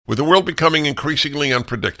With the world becoming increasingly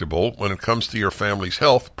unpredictable when it comes to your family's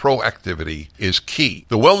health, proactivity is key.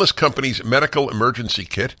 The Wellness Company's Medical Emergency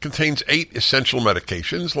Kit contains 8 essential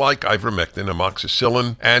medications like ivermectin,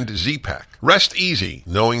 amoxicillin, and Z-Pak. Rest easy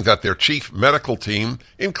knowing that their chief medical team,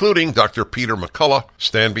 including Dr. Peter McCullough,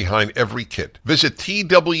 stand behind every kit. Visit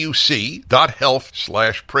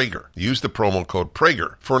twc.health/Prager. Use the promo code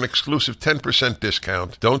Prager for an exclusive 10%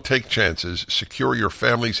 discount. Don't take chances. Secure your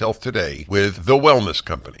family's health today with the Wellness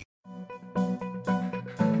Company.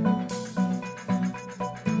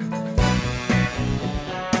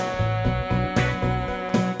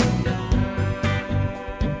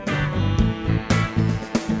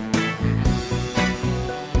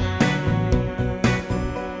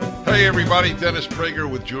 Hey everybody, Dennis Prager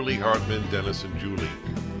with Julie Hartman, Dennis and Julie.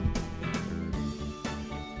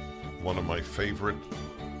 One of my favorite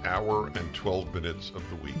hour and 12 minutes of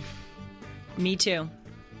the week. Me too.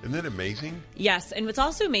 Isn't that amazing? Yes, and what's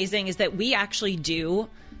also amazing is that we actually do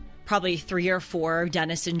probably 3 or 4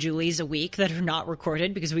 Dennis and Julies a week that are not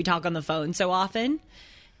recorded because we talk on the phone so often.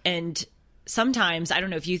 And sometimes, I don't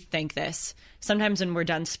know if you think this, sometimes when we're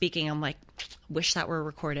done speaking, I'm like, wish that were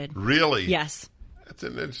recorded. Really? Yes. It's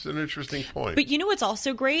an interesting point. But you know what's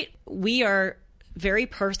also great? We are very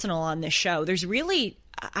personal on this show. There's really,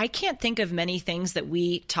 I can't think of many things that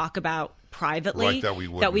we talk about privately Right,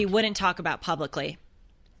 that we wouldn't talk about publicly.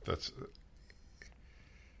 I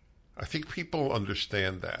think people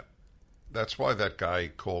understand that. That's why that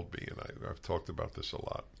guy called me, and I've talked about this a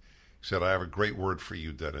lot. He said, I have a great word for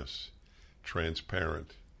you, Dennis,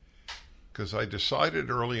 transparent. Because I decided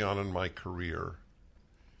early on in my career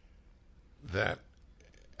that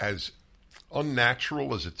as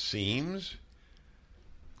unnatural as it seems,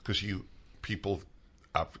 because people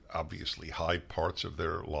obviously hide parts of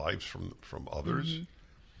their lives from others, mm-hmm.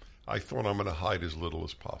 I thought I'm going to hide as little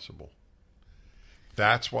as possible.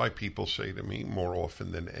 That's why people say to me more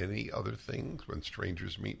often than any other thing when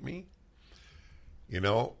strangers meet me, you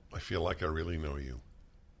know, I feel like I really know you.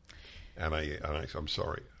 And I'm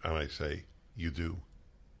sorry. And I say, you do.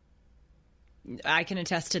 I can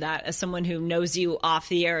attest to that as someone who knows you off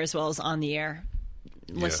the air as well as on the air.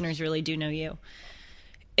 Yes. Listeners really do know you.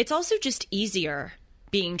 It's also just easier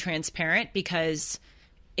being transparent because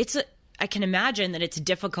I can imagine that it's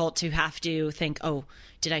difficult to have to think, oh,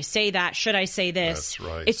 did I say that? Should I say this? That's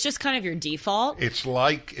right. It's just kind of your default. It's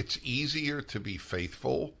like it's easier to be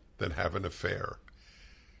faithful than have an affair.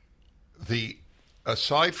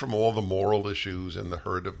 Aside from all the moral issues and the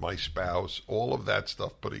hurt of my spouse, all of that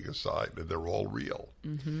stuff putting aside, and they're all real.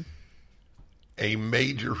 Mm-hmm. A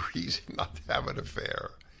major reason not to have an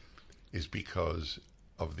affair is because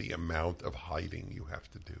of the amount of hiding you have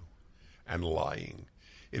to do and lying.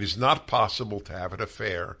 It is not possible to have an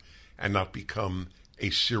affair and not become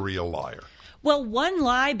a serial liar. Well, one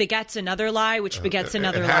lie begets another lie, which begets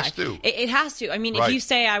another lie. It has to. It has to. I mean, right. If you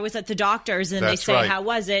say, I was at the doctor's, and That's they say, right. how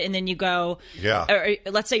was it? And then you go, yeah. Or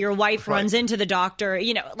let's say your wife right. runs into the doctor.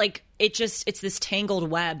 You know, like, it's this tangled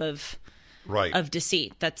web of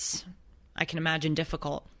deceit that's, I can imagine,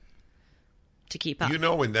 difficult to keep up. You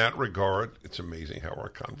know, in that regard, it's amazing how our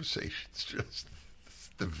conversations just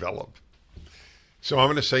develop. So I'm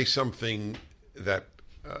going to say something that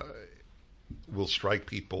will strike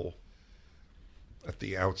people at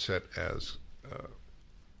the outset as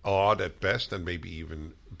odd at best and maybe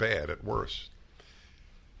even bad at worst.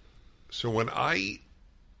 So when I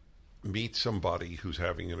meet somebody who's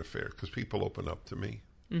having an affair, because people open up to me,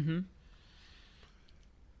 mm-hmm.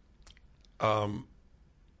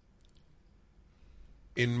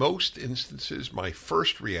 In most instances, my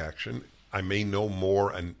first reaction, I may know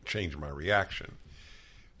more and change my reaction,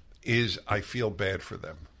 is I feel bad for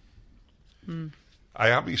them. Mm.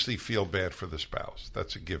 I obviously feel bad for the spouse.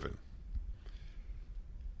 That's a given.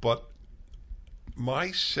 But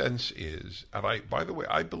my sense is, and by the way,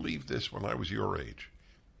 I believed this when I was your age,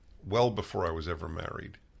 well before I was ever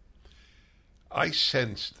married. I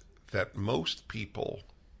sensed that most people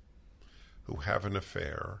who have an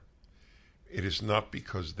affair, it is not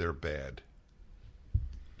because they're bad.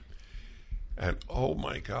 And oh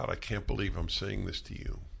my God, I can't believe I'm saying this to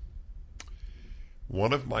you.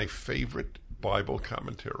 One of my favorite Bible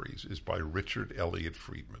commentaries is by Richard Elliott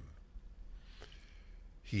Friedman.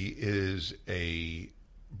 He is a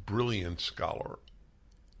brilliant scholar.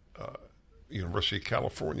 University of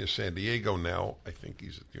California, San Diego now. I think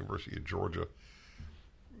he's at the University of Georgia.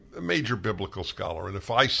 A major biblical scholar. And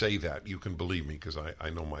if I say that, you can believe me because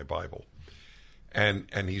I know my Bible. And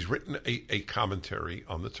he's written a commentary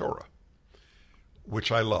on the Torah,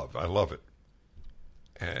 which I love. I love it.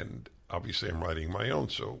 And obviously I'm writing my own,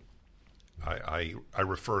 so I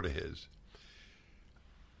refer to his.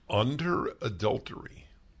 under adultery,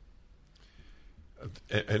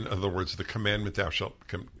 in other words, the commandment, thou shalt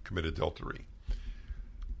commit adultery,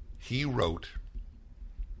 he wrote,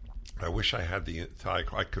 I wish I had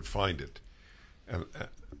I could find it,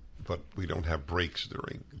 but we don't have breaks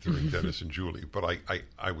during Dennis and Julie, but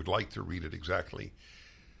I would like to read it exactly.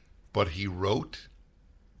 But he wrote,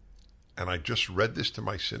 and I just read this to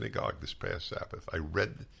my synagogue this past Sabbath, I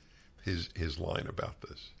read his line about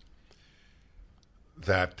this,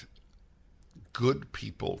 that good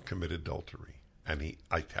people commit adultery, and he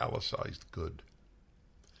italicized good.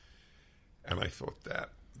 And I thought that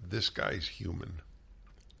this guy's human.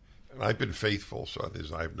 And I've been faithful, so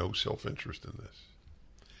I have no self-interest in this.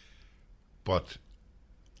 But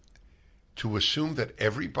to assume that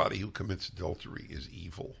everybody who commits adultery is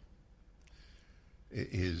evil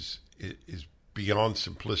is beyond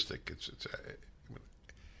simplistic.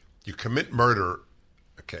 You commit murder,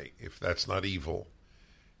 okay, if that's not evil,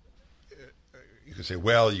 you could say,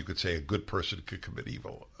 well, you could say a good person could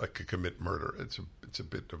commit murder. It's a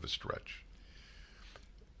bit of a stretch.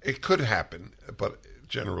 It could happen, but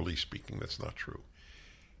generally speaking, that's not true.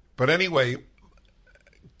 But anyway,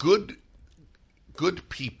 good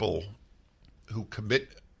people who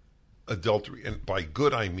commit adultery, and by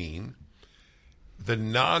good I mean the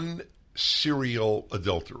non-serial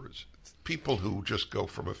adulterers, people who just go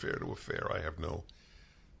from affair to affair, I have no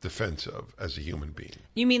defense of as a human being.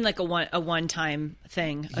 You mean like a one-time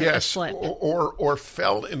thing, yes, a slip? Or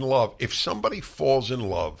fell in love. If somebody falls in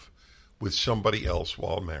love with somebody else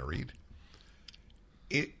while married,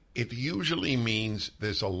 it usually means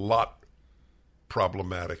there's a lot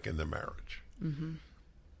problematic in the marriage. Mm-hmm.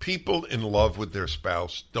 People in love with their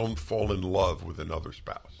spouse don't fall in love with another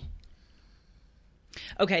spouse.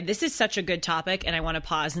 Okay, this is such a good topic, and I want to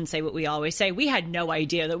pause and say what we always say. We had no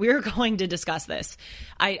idea that we were going to discuss this.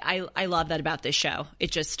 I love that about this show.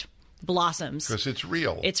 It just blossoms. Because it's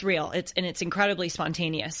real. It's real. It's incredibly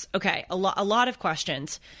spontaneous. Okay, a lot of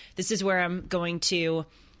questions. This is where I'm going to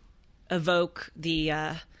evoke the,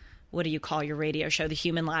 what do you call your radio show? The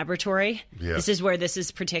Human Laboratory. Yeah. This is where this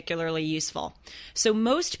is particularly useful. So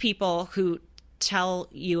most people who tell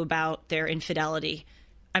you about their infidelity,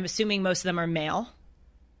 I'm assuming most of them are male.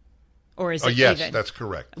 Or is it yes, even? That's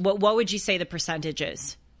correct. What would you say the percentage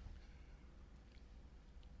is?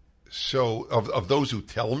 So of those who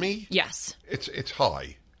tell me? Yes. It's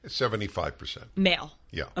high. It's 75%. Male?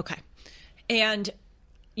 Yeah. Okay. And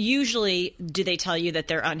usually, do they tell you that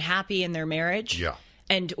they're unhappy in their marriage? Yeah.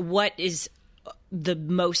 And what is the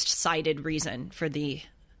most cited reason for the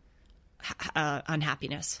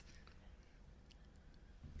unhappiness?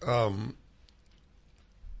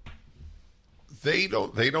 They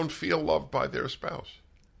don't feel loved by their spouse.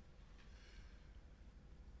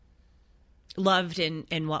 Loved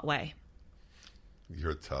in what way?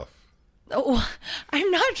 You're tough. Oh,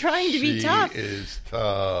 I'm not trying to be tough. She is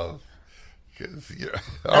tough.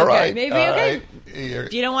 All right. Maybe all okay. Right.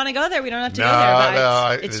 If you don't want to go there, we don't have to go there.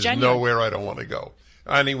 But it's there's genuine. nowhere I don't want to go.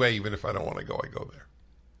 Anyway, even if I don't want to go, I go there.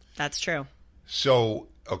 That's true. So,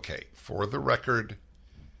 okay, for the record,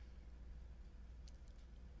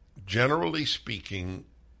 generally speaking,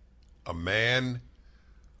 a man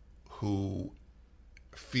who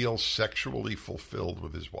feels sexually fulfilled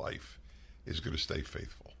with his wife is going to stay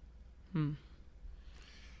faithful.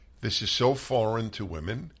 This is so foreign to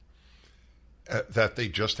women that they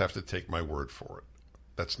just have to take my word for it.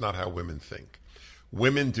 That's not how women think.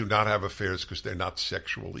 Women do not have affairs because they're not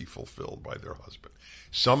sexually fulfilled by their husband.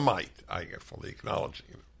 Some might, I fully acknowledge,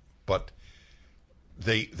 but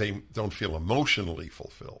they don't feel emotionally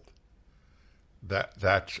fulfilled.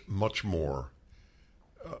 That's much more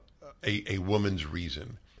a woman's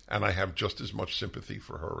reason, and I have just as much sympathy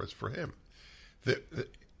for her as for him.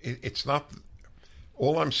 It's not.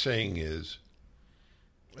 All I'm saying is,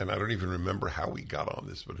 and I don't even remember how we got on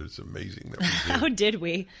this, but it's amazing that we did. How did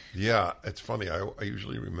we? Yeah, it's funny. I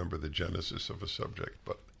usually remember the genesis of a subject,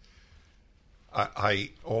 but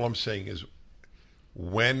all I'm saying is,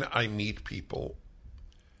 when I meet people,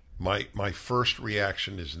 my first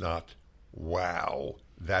reaction is not, wow,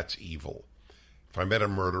 that's evil. If I met a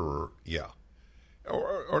murderer, yeah.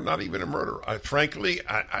 Or not even a murderer. Frankly,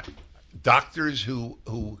 doctors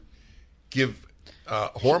who give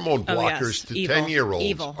hormone blockers to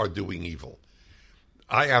 10-year-olds are doing evil.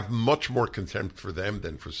 I have much more contempt for them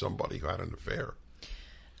than for somebody who had an affair.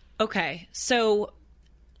 Okay, so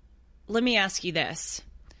let me ask you this.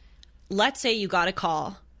 Let's say you got a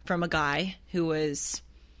call from a guy who was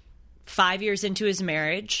 5 years into his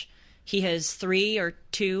marriage. He has 3 or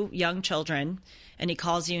 2 young children, and he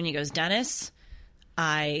calls you and he goes, Dennis,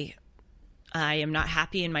 I am not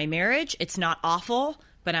happy in my marriage. It's not awful,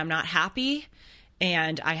 but I'm not happy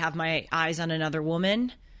and I have my eyes on another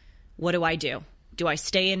woman, what do I do? Do I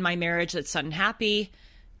stay in my marriage that's unhappy,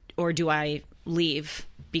 or do I leave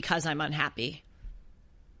because I'm unhappy?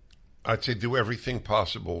 I'd say do everything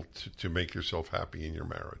possible to make yourself happy in your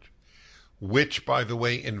marriage, which, by the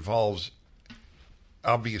way, involves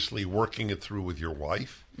obviously working it through with your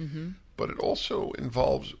wife, but it also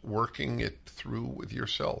involves working it through with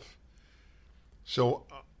yourself. So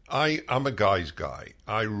I'm a guy's guy.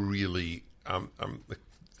 I'm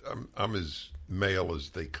as male as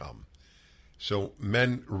they come. So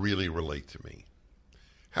men really relate to me.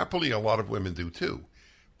 Happily, a lot of women do too,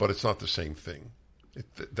 but it's not the same thing.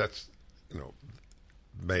 That's,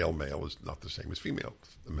 male is not the same as female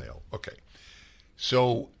male. Okay.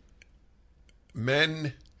 So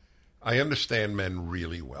men, I understand men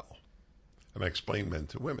really well, and I explain men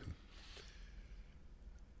to women.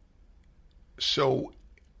 So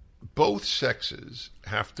both sexes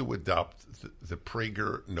have to adopt the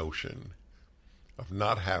Prager notion of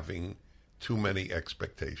not having too many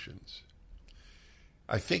expectations.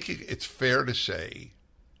 I think it's fair to say,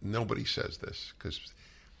 nobody says this, because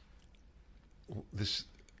this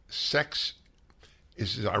sex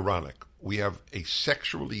is ironic. We have a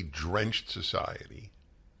sexually drenched society,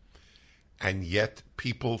 and yet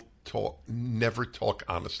people never talk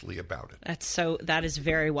honestly about it. That is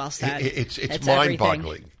very well said. It's mind-boggling.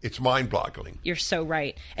 Everything. It's mind-boggling. You're so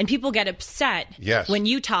right. And people get upset when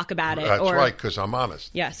you talk about it. That's right, because I'm honest.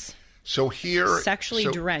 Yes. So sexually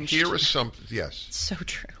drenched. Here is something. Yes. So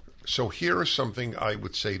true. So here is something I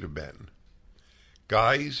would say to men.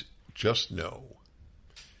 Guys, just know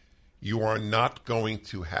you are not going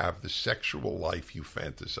to have the sexual life you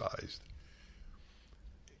fantasized.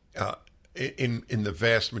 In the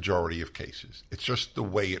vast majority of cases, it's just the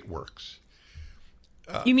way it works.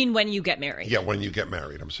 You mean when you get married? Yeah, when you get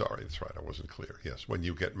married. I'm sorry, that's right. I wasn't clear. Yes, when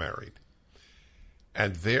you get married,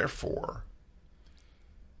 and therefore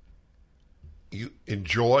you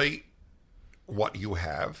enjoy what you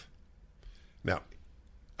have. Now,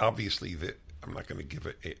 obviously, I'm not going to give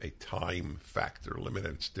a time factor limit.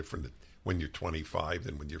 It's different when you're 25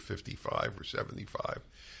 than when you're 55 or 75.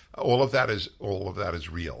 All of that is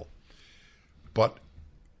real. But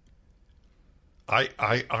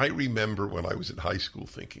I remember when I was in high school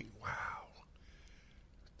thinking, wow,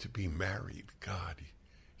 to be married, God, you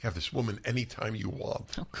have this woman anytime you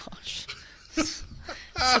want. Oh, gosh.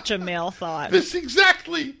 Such a male thought.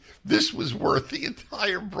 This was worth the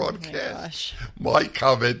entire broadcast. Oh my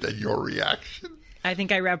comment and your reaction. I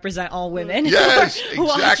think I represent all women. Yes, who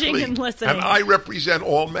are exactly. Watching and listening. And I represent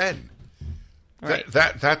all men. Right.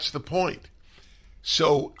 That's the point.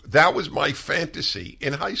 So that was my fantasy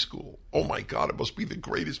in high school. Oh my God, it must be the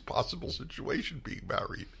greatest possible situation being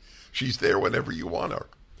married. She's there whenever you want her.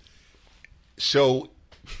 So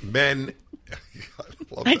men...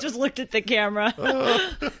 I just looked at the camera.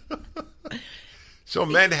 So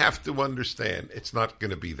men have to understand it's not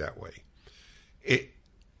going to be that way.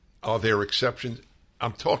 Are there exceptions?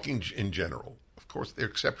 I'm talking in general. Of course, there are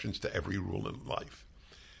exceptions to every rule in life.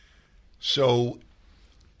 So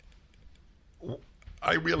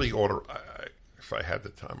I really if I had the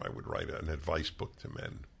time, I would write an advice book to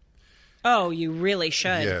men. Oh, you really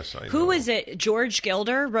should. Yes, I know. Who is it? George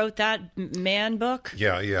Gilder wrote that man book?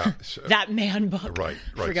 Yeah. That man book. Right.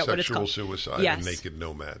 Forget what it's Sexual called. Suicide Yes. and Naked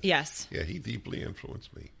Nomads. Yes. Yeah, he deeply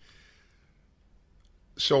influenced me.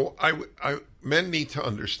 So men need to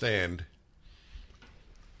understand.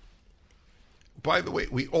 By the way,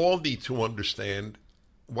 we all need to understand.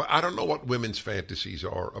 I don't know what women's fantasies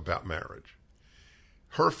are about marriage.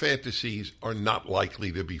 Her fantasies are not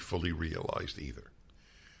likely to be fully realized either.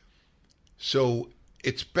 So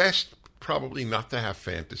it's best probably not to have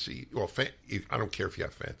fantasy. Well, I don't care if you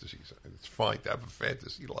have fantasies. It's fine to have a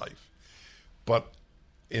fantasy life. But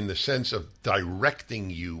in the sense of directing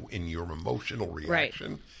you in your emotional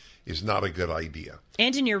reaction is not a good idea.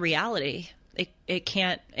 And in your reality. It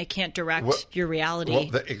can't direct your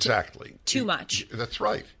reality exactly. too much. That's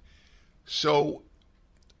right. So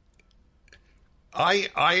I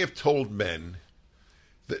have told men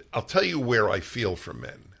that I'll tell you where I feel for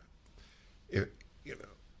men.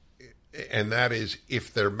 And that is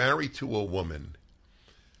if they're married to a woman,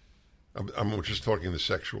 I'm just talking the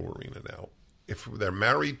sexual arena now. If they're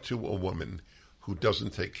married to a woman who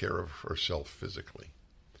doesn't take care of herself physically,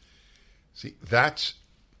 see, that's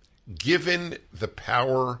given the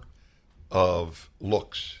power of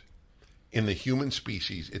looks in the human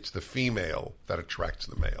species. It's the female that attracts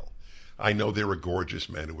the male. I know there are gorgeous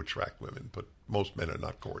men who attract women, but most men are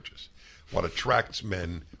not gorgeous. What attracts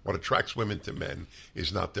women to men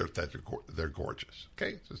is not that they're gorgeous.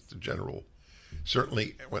 Okay, so it's the general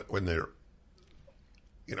Certainly when they're,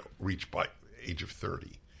 reached by age of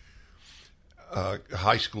 30. A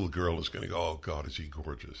high school girl is going to go, oh, God, is he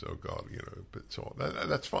gorgeous? Oh, God, but so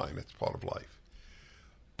that's fine. That's part of life.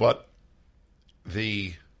 But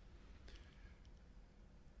the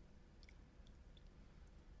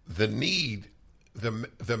need,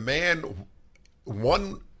 the man,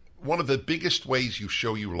 one of the biggest ways you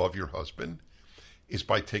show you love your husband is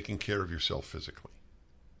by taking care of yourself physically,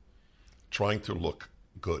 trying to look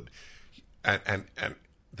good. And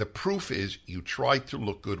the proof is you tried to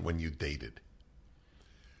look good when you dated.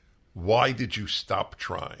 Why did you stop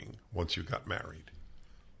trying once you got married?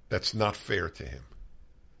 That's not fair to him.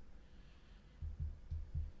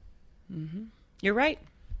 Mm-hmm. You're right.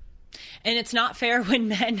 And it's not fair when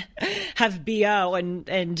men have BO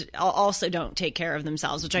and also don't take care of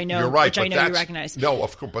themselves, which I know, You're right, which I know you recognize. No,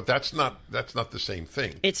 of course, but that's not the same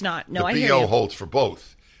thing. It's not. No, I the hear BO you. holds for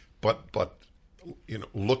both, but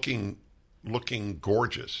looking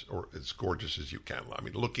gorgeous, or as gorgeous as you can. I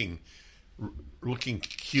mean, looking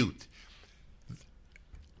cute.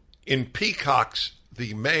 In peacocks,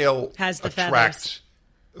 the male has the attracts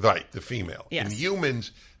feathers. Right, the female. Yes. In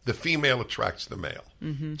humans, the female attracts the male.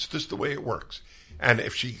 Mm-hmm. It's just the way it works. And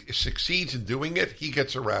if she succeeds in doing it, he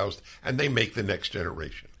gets aroused, and they make the next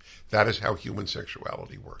generation. That is how human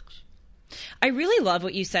sexuality works. I really love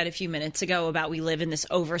what you said a few minutes ago about we live in this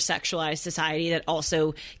over-sexualized society that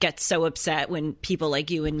also gets so upset when people like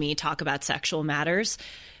you and me talk about sexual matters.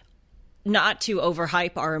 Not to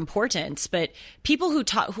overhype our importance, but people who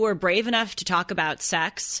are brave enough to talk about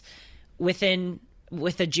sex with a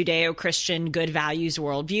Judeo-Christian good values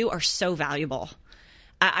worldview are so valuable.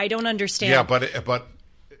 I don't understand. Yeah, but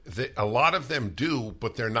a lot of them do,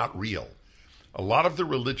 but they're not real. A lot of the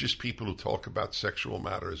religious people who talk about sexual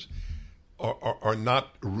matters are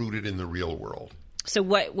not rooted in the real world. So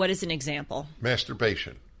what is an example?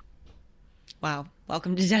 Masturbation. Wow.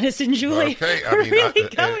 Welcome to Dennis and Julie. Okay, I mean, really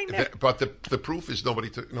going there. But the proof is nobody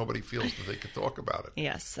feels that they could talk about it.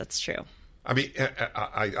 Yes, that's true. I mean,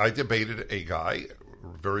 I debated a guy, a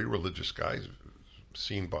very religious guy,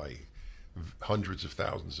 seen by hundreds of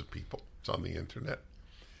thousands of people. It's on the internet.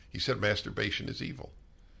 He said masturbation is evil.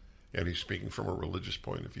 And he's speaking from a religious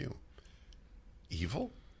point of view.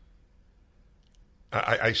 Evil?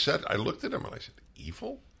 I looked at him and I said,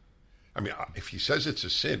 evil? I mean, if he says it's a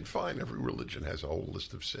sin, fine. Every religion has a whole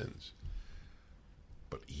list of sins.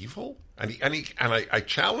 But evil? And I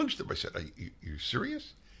challenged him. I said, are you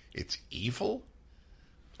serious? It's evil?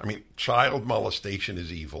 I mean, child molestation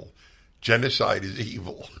is evil. Genocide is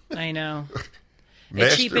evil. I know.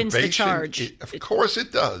 It cheapens the charge. Of course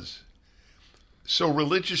it does. So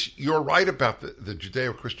religious, you're right about the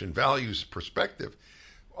Judeo-Christian values perspective.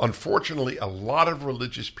 Unfortunately, a lot of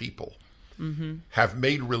religious people have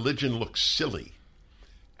made religion look silly,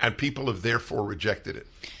 and people have therefore rejected it.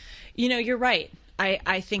 You're right.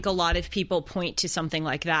 I think a lot of people point to something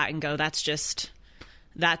like that and go, that's too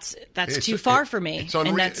far for me. It's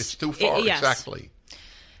unreal. It's too far, yes. Exactly.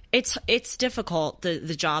 It's difficult,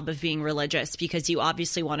 the job of being religious, because you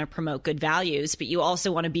obviously want to promote good values, but you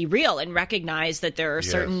also want to be real and recognize that there are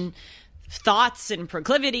certain thoughts and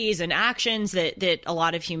proclivities and actions that a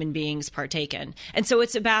lot of human beings partake in. And so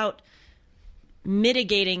it's about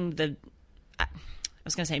mitigating the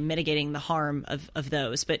harm of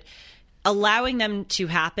those, but allowing them to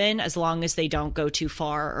happen as long as they don't go too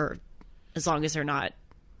far or as long as they're not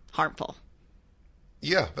harmful.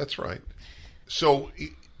 Yeah, that's right. So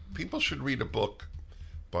people should read a book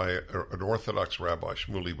by an Orthodox rabbi,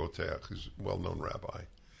 Shmuley Boteach, who's a well-known rabbi,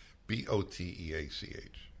 Boteach.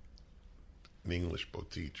 In English,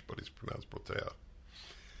 Botich, but it's pronounced Boteach.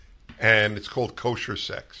 And it's called Kosher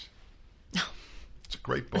Sex. It's a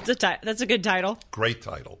great book. That's a good title. Great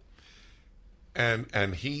title.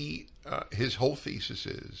 And he his whole thesis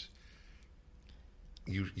is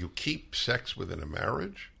you keep sex within a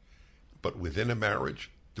marriage, but within a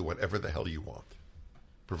marriage, do whatever the hell you want,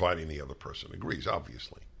 providing the other person agrees,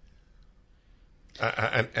 obviously.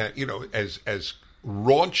 And as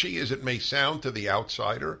raunchy as it may sound to the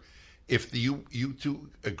outsider, if you two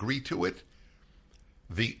agree to it,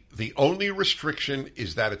 the only restriction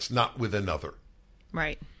is that it's not with another.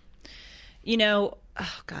 Right. Oh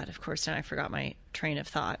God, of course, now I forgot my train of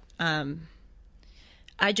thought. I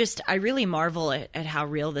really marvel at how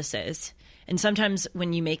real this is. And sometimes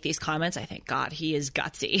when you make these comments, I think, God, he is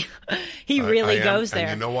gutsy. He really goes there.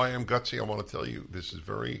 And you know why I'm gutsy? I want to tell you, this is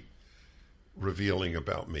very revealing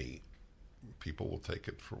about me. People will take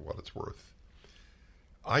it for what it's worth.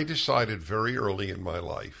 I decided very early in my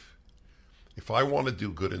life, if I want to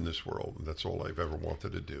do good in this world, and that's all I've ever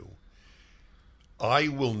wanted to do, I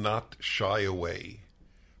will not shy away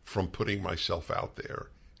from putting myself out there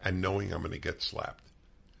and knowing I'm going to get slapped.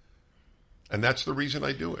 And that's the reason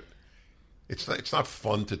I do it. It's not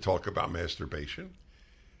fun to talk about masturbation,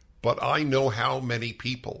 but I know how many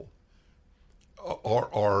people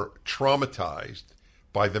are traumatized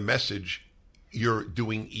by the message, you're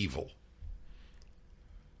doing evil.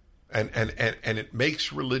 And it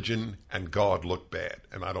makes religion and God look bad,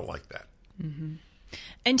 and I don't like that. Mm-hmm.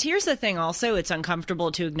 And here's the thing also, it's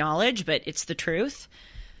uncomfortable to acknowledge, but it's the truth.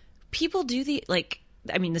 People do this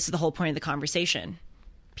is the whole point of the conversation.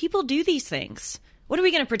 People do these things. What are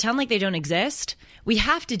we going to pretend like they don't exist? We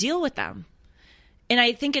have to deal with them. And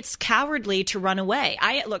I think it's cowardly to run away.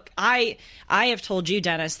 I have told you,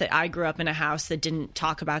 Dennis, that I grew up in a house that didn't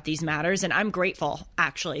talk about these matters. And I'm grateful,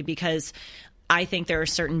 actually, because I think there are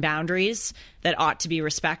certain boundaries that ought to be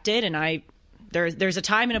respected. And there's a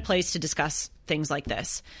time and a place to discuss things like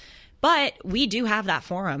this. But we do have that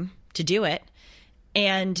forum to do it.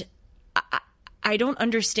 And I don't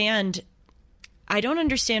understand. I don't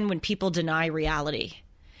understand when people deny reality.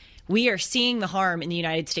 We are seeing the harm in the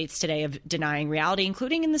United States today of denying reality,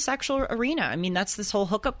 including in the sexual arena. I mean, that's this whole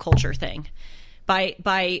hookup culture thing.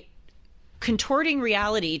 By contorting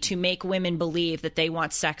reality to make women believe that they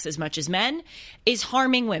want sex as much as men is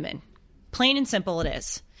harming women. Plain and simple it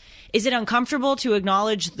is. Is it uncomfortable to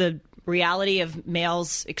acknowledge the reality of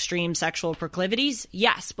males' extreme sexual proclivities?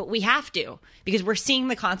 Yes, but we have to, because we're seeing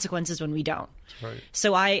the consequences when we don't. Right.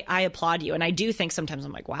 So I applaud you. And I do think sometimes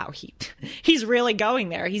I'm like, wow, he's really going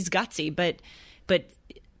there. He's gutsy. But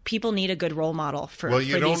people need a good role model for these matters.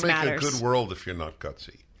 Well, you don't make a good world if you're not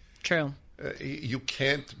gutsy. True. You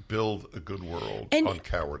can't build a good world on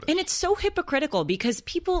cowardice. And it's so hypocritical because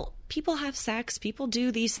people have sex, people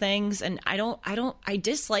do these things, and I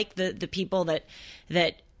dislike the people that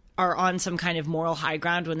are on some kind of moral high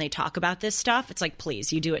ground when they talk about this stuff. It's like,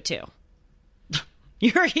 please, you do it too.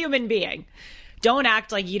 You're a human being. Don't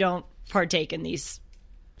act like you don't partake in these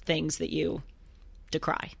things that you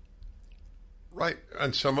decry. Right,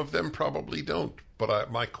 and some of them probably don't.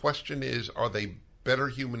 But my question is, are they better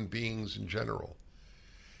human beings in general?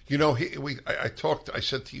 You know, I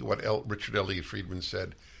said to you what Richard Elliott Friedman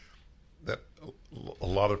said, that a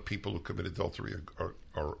lot of people who commit adultery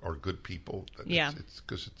are good people. Yeah. It's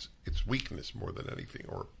because it's weakness more than anything,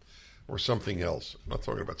 or something else. I'm not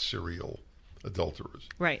talking about serial adulterers.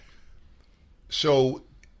 Right. So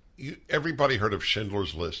everybody heard of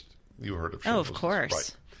Schindler's List. You heard of Schindler's List. Oh, of course.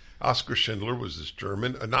 Right. Oskar Schindler was this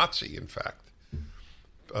German, a Nazi, in fact,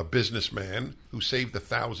 a businessman who saved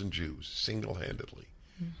 1,000 Jews single-handedly.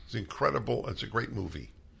 It's incredible. It's a great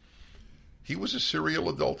movie. He was a serial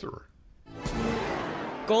adulterer.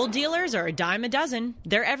 Gold dealers are a dime a dozen.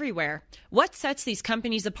 They're everywhere. What sets these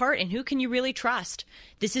companies apart, and who can you really trust?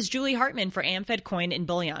 This is Julie Hartman for AmFed Coin and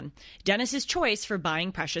Bullion, Dennis's choice for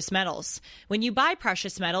buying precious metals. When you buy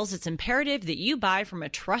precious metals, it's imperative that you buy from a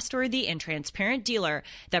trustworthy and transparent dealer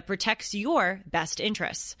that protects your best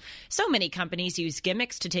interests. So many companies use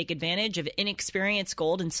gimmicks to take advantage of inexperienced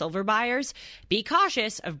gold and silver buyers. Be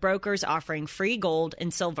cautious of brokers offering free gold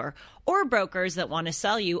and silver, or brokers that want to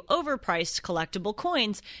sell you overpriced collectible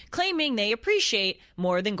coins, claiming they appreciate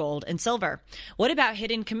more than gold and silver. What about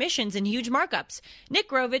hidden commissions and huge markups? Nick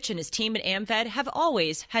Grovich and his team at AmFed have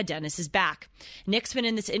always had Dennis's back. Nick's been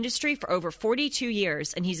in this industry for over 42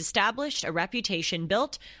 years, and he's established a reputation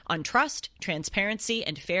built on trust, transparency,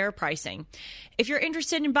 and fair pricing. If you're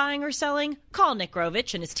interested in buying or selling, call Nick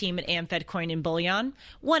Grovich and his team at AmFed Coin and Bullion,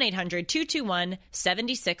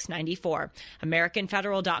 1-800-221-7694,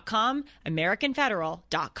 AmericanFederal.com,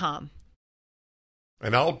 AmericanFederal.com.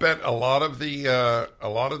 And I'll bet a lot of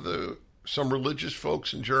some religious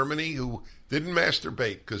folks in Germany who didn't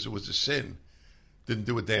masturbate because it was a sin didn't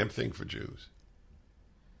do a damn thing for Jews.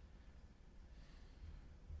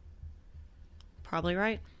 Probably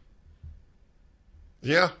right.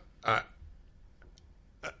 Yeah.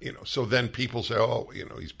 So then people say, oh,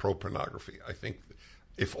 he's pro-pornography. I think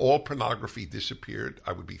if all pornography disappeared,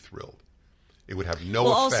 I would be thrilled. It would have no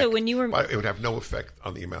effect. Also, it would have no effect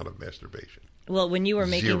on the amount of masturbation. Well, when you were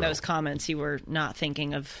making those comments, you were not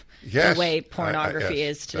thinking of the way pornography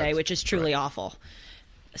is today, which is truly awful.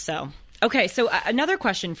 So, okay, so another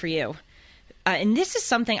question for you. And this is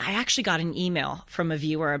something, I actually got an email from a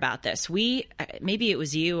viewer about this. Maybe it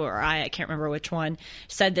was you or I can't remember which one,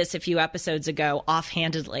 said this a few episodes ago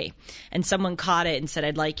offhandedly. And someone caught it and said,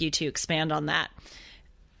 I'd like you to expand on that.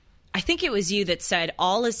 I think it was you that said,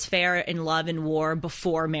 all is fair in love and war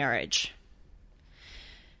before marriage.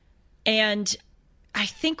 And I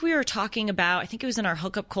think we were talking about, I think it was in our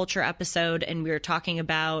hookup culture episode, and we were talking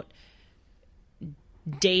about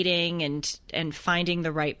dating and finding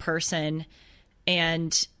the right person.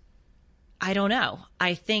 And I don't know.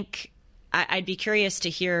 I think I'd be curious to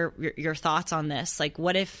hear your thoughts on this. Like,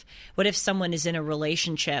 what if someone is in a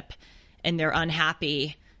relationship and they're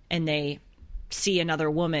unhappy and they see another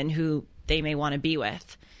woman who they may want to be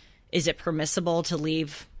with? Is it permissible to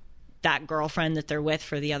leave that girlfriend that they're with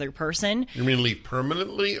for the other person? You mean leave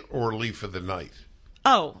permanently or leave for the night?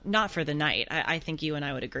 Oh, not for the night. I think you and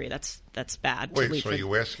I would agree that's bad. Wait, so are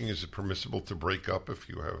you asking, is it permissible to break up if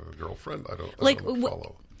you have a girlfriend? I don't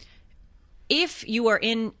follow. If you are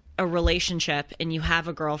in a relationship and you have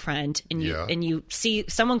a girlfriend and you see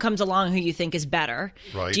someone comes along who you think is better,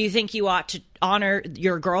 right, do you think you ought to honor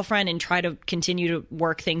your girlfriend and try to continue to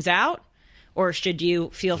work things out? Or should you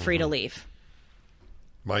feel free to leave?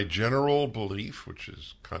 My general belief, which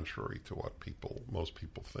is contrary to what most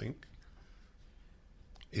people think,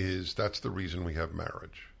 is that's the reason we have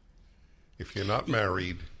marriage. If you're not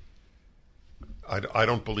married, I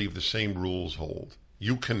don't believe the same rules hold.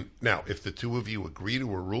 You can, now, if the two of you agree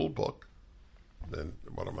to a rule book, then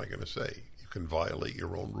what am I going to say? You can violate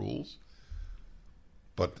your own rules.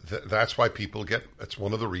 But that's why that's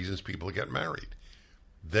one of the reasons people get married.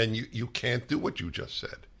 Then you can't do what you just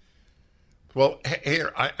said. Well,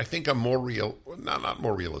 here, I think I'm not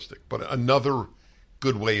more realistic, but another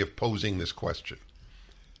good way of posing this question.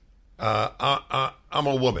 I'm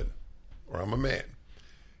a woman, or I'm a man,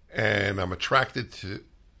 and I'm attracted to,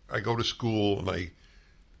 I go to school, and I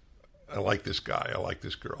like this guy, I like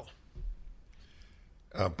this girl.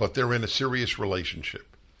 But they're in a serious relationship.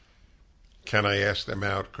 Can I ask them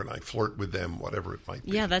out? Can I flirt with them? Whatever it might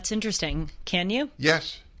be. Yeah, that's interesting. Can you?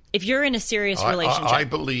 Yes. If you're in a serious relationship. I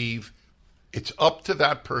believe it's up to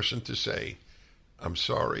that person to say, I'm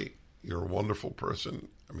sorry, you're a wonderful person.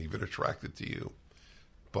 I'm even attracted to you.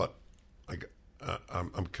 But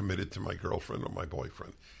I'm committed to my girlfriend or my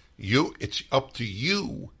boyfriend. It's up to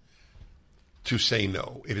you to say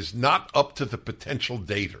no. It is not up to the potential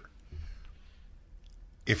dater.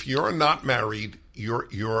 If you're not married,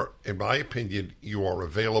 you're, in my opinion, you are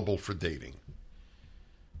available for dating.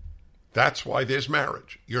 That's why there's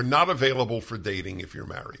marriage. You're not available for dating if you're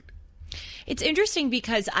married. It's interesting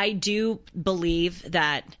because I do believe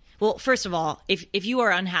that, well, first of all, if you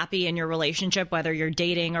are unhappy in your relationship, whether you're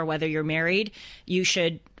dating or whether you're married,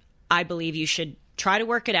 I believe you should try to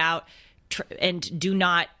work it out and do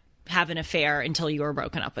not have an affair until you are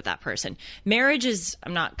broken up with that person. Marriage is,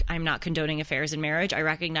 I'm not condoning affairs in marriage. I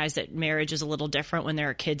recognize that marriage is a little different when there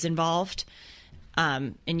are kids involved.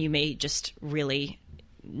 And you may just really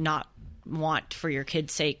not want for your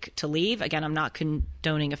kids' sake to leave. Again, I'm not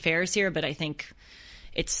condoning affairs here, but I think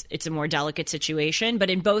it's a more delicate situation.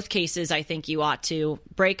 But in both cases, I think you ought to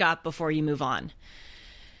break up before you move on.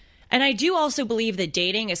 And I do also believe that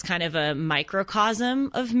dating is kind of a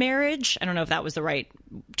microcosm of marriage. I don't know if that was the right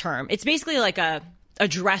term. It's basically like a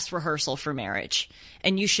dress rehearsal for marriage.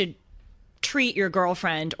 And you should treat your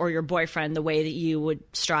girlfriend or your boyfriend the way that you would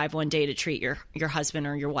strive one day to treat your husband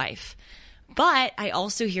or your wife. But I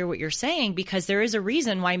also hear what you're saying, because there is a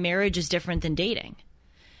reason why marriage is different than dating.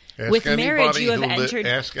 With marriage, you have entered.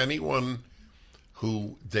 Ask anyone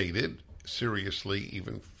who dated seriously,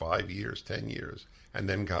 even 5 years, 10 years, and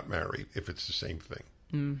then got married, if it's the same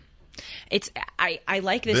thing. I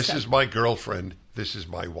like this. This is my girlfriend. This is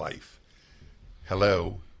my wife.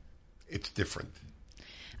 Hello. It's different.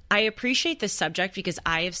 I appreciate this subject because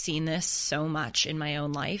I have seen this so much in my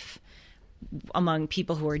own life among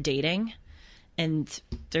people who are dating. And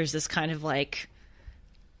there's this kind of like,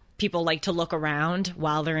 people like to look around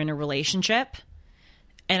while they're in a relationship.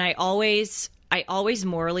 And I always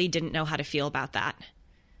morally didn't know how to feel about that.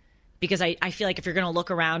 Because I feel like if you're going to look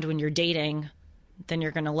around when you're dating, then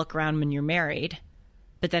you're going to look around when you're married.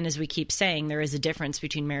 But then, as we keep saying, there is a difference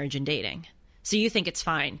between marriage and dating. So you think it's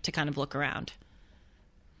fine to kind of look around?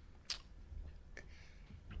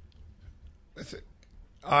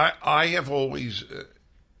 I have always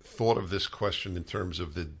thought of this question in terms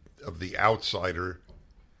of the outsider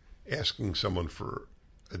asking someone for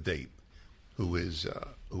a date who is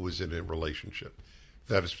in a relationship.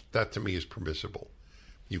 That to me is permissible.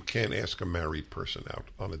 You can't ask a married person out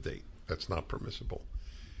on a date. That's not permissible.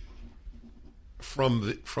 From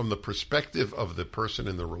the perspective of the person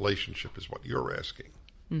in the relationship is what you're asking.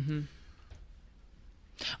 Mm-hmm.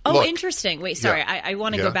 Oh, look, interesting. Wait, sorry. Yeah. I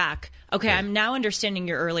want to go back. Okay, yeah. I'm now understanding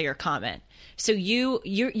your earlier comment. So you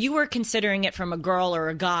were considering it from a girl or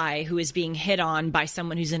a guy who is being hit on by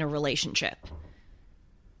someone who's in a relationship.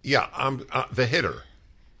 Yeah, I'm the hitter.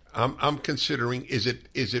 I'm considering, is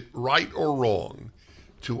it right or wrong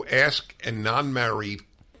to ask a non-married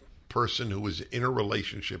person who is in a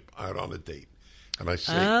relationship out on a date? And I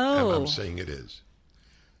say, and I'm saying it is.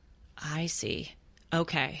 I see.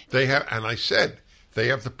 Okay. They have, and I said, they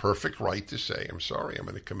have the perfect right to say, I'm sorry, I'm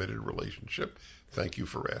in a committed relationship. Thank you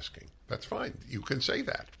for asking. That's fine. You can say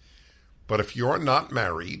that. But if you're not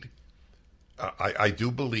married, I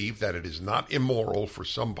do believe that it is not immoral for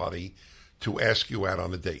somebody to ask you out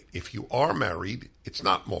on a date. If you are married, it's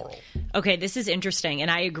not moral. Okay, this is interesting,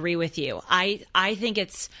 and I agree with you. I think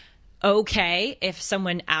it's okay if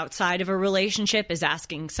someone outside of a relationship is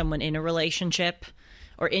asking someone in a relationship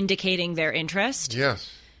or indicating their interest.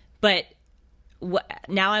 Yes. But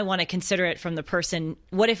now I want to consider it from the person.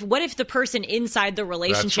 What if the person inside the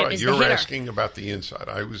relationship That's right. is You're the hitter? asking about the inside.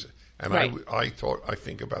 Right. I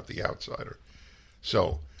think about the outsider.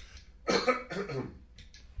 So, the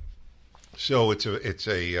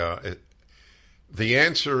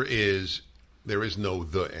answer is, there is no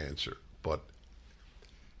the answer, but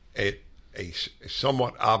a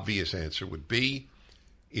somewhat obvious answer would be,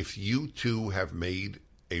 if you two have made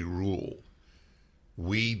a rule,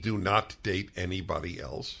 we do not date anybody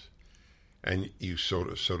else, and you so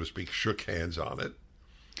to speak shook hands on it.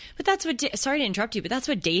 But that's what, sorry to interrupt you, but that's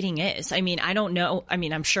what dating is. I mean, I don't know. I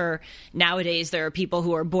mean, I'm sure nowadays there are people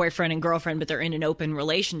who are boyfriend and girlfriend, but they're in an open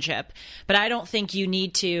relationship. But I don't think you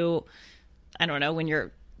need to, I don't know, when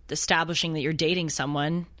you're establishing that you're dating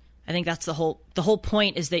someone, I think that's the whole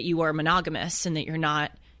point, is that you are monogamous and that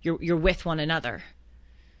you're with one another.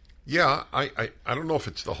 Yeah, I don't know if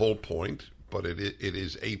it's the whole point, but it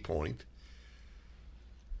is a point.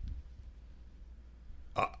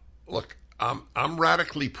 Look, I'm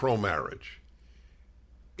radically pro-marriage.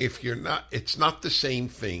 If you're not, it's not the same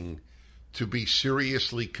thing to be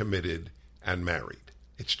seriously committed and married.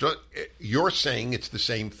 It's just, you're saying it's the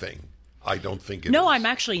same thing. I don't think it is. No, I'm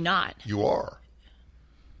actually not. You are.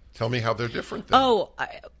 Tell me how they're different then.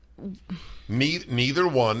 Neither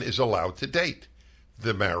one is allowed to date,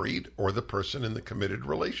 the married or the person in the committed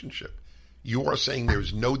relationship. You are saying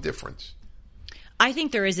there's no difference. I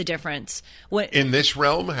think there is a difference. In this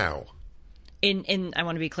realm, how? In I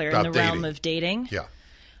want to be clear, About in the dating. realm of dating. Yeah.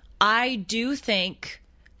 I do think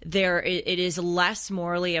it is less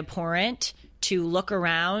morally abhorrent to look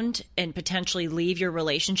around and potentially leave your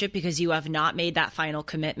relationship because you have not made that final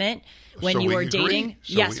commitment when you are dating.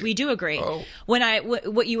 Yes, we do agree. Oh.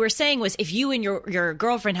 What you were saying was, if you and your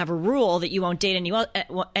girlfriend have a rule that you won't date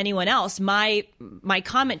anyone else, my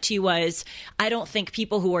comment to you was, I don't think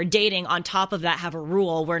people who are dating on top of that have a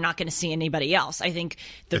rule, we're not going to see anybody else. I think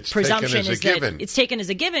it's presumption is that it's taken as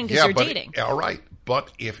a given because you're dating. All right.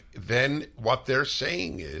 But if then what they're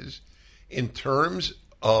saying is, in terms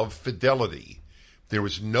of fidelity, there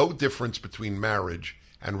is no difference between marriage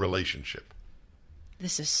and relationship.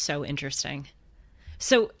 This is so interesting.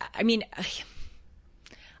 So, I mean,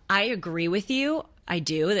 I agree with you. I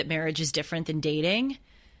do, that marriage is different than dating.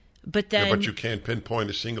 But then... Yeah, but you can't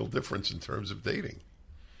pinpoint a single difference in terms of dating.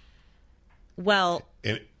 Well...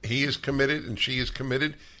 And he is committed and she is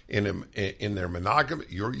committed in their monogamy.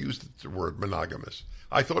 You used the word monogamous.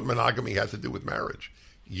 I thought monogamy had to do with marriage.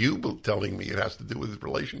 You telling me it has to do with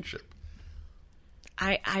relationship.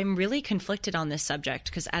 I'm really conflicted on this subject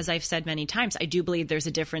because, as I've said many times, I do believe there's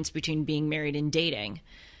a difference between being married and dating.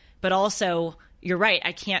 But also, you're right,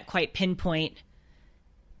 I can't quite pinpoint.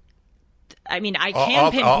 I mean, I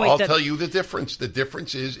can pinpoint. I'll tell you the difference. The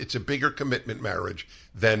difference is it's a bigger commitment marriage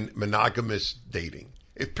than monogamous dating.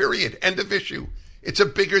 Period. End of issue. It's a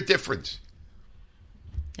bigger difference.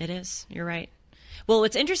 It is. You're right. Well,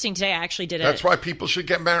 what's interesting today, I actually did That's why people should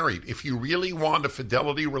get married. If you really want a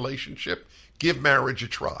fidelity relationship, give marriage a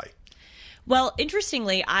try. Well,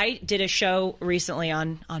 interestingly, I did a show recently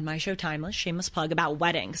on my show Timeless, shameless plug, about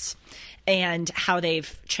weddings and how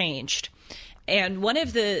they've changed. And one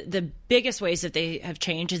of the biggest ways that they have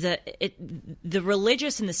changed is that the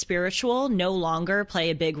religious and the spiritual no longer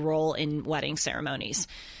play a big role in wedding ceremonies.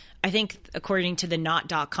 I think, according to the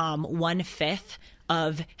Knot.com, 1/5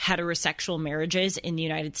 of heterosexual marriages in the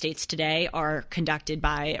United States today are conducted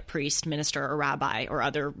by a priest, minister, or rabbi, or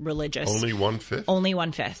other religious. Only 1/5? Only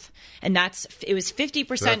 1/5. And it was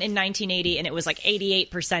 50% in 1980, and it was like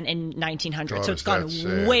 88% in 1900. God, so it's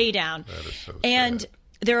gone way down. That is so and sad.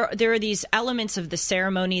 There are these elements of the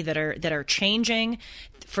ceremony that are changing.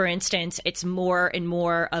 For instance, it's more and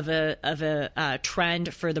more of a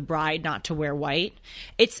trend for the bride not to wear white.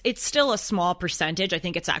 It's still a small percentage. I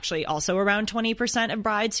think it's actually also around 20% of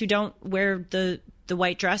brides who don't wear the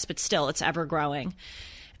white dress, but still, it's ever growing.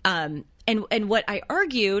 And what I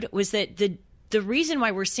argued was that the reason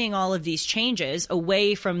why we're seeing all of these changes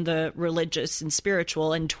away from the religious and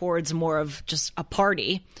spiritual and towards more of just a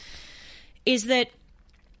party is that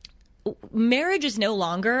marriage is no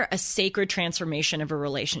longer a sacred transformation of a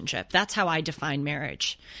relationship. That's how I define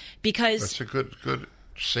marriage. Because That's a good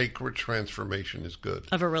sacred transformation is good.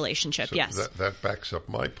 Of a relationship, So yes. That backs up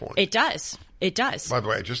my point. It does. It does. By the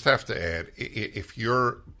way, I just have to add, if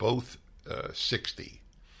you're both 60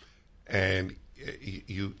 and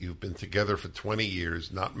you've been together for 20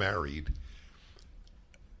 years, not married,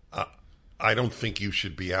 I don't think you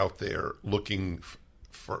should be out there looking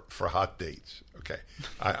for hot dates. Okay,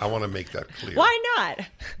 I want to make that clear. Why not?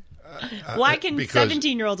 Why can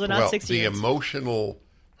 17-year-olds but not 60-year-olds? The emotional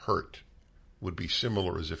hurt would be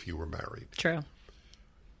similar as if you were married. True.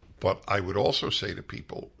 But I would also say to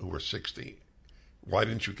people who are 60, why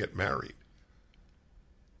didn't you get married?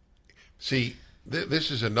 See, this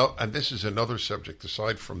is another subject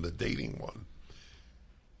aside from the dating one.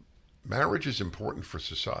 Marriage is important for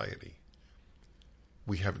society.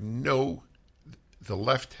 The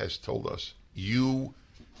left has told us you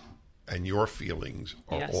and your feelings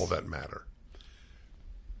are Yes. all that matter.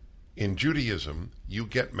 In Judaism, you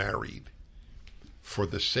get married for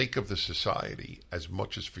the sake of the society as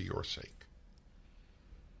much as for your sake.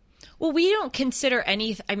 Well, we don't consider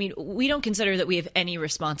we don't consider that we have any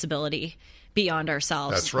responsibility beyond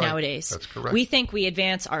ourselves That's right. nowadays. That's correct. We think we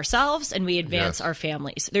advance ourselves and we advance Yes. our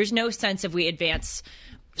families. There's no sense of we advance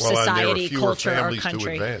Well, and there are society, fewer culture, or families to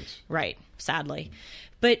country. advance. Right, sadly.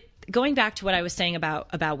 But going back to what I was saying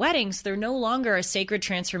about weddings, they're no longer a sacred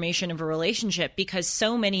transformation of a relationship because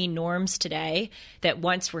so many norms today that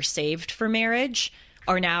once were saved for marriage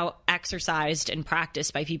are now exercised and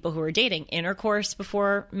practiced by people who are dating. Intercourse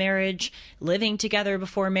before marriage, living together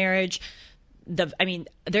before marriage.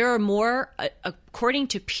 There are more, according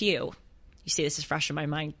to Pew, you see this is fresh in my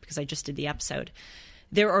mind because I just did the episode,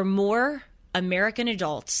 there are more American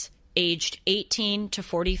adults aged 18 to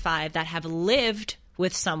 45 that have lived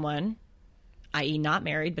with someone, i.e. not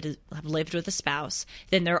married, but have lived with a spouse,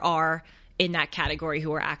 than there are in that category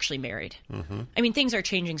who are actually married. Mm-hmm. I mean, things are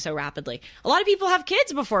changing so rapidly. A lot of people have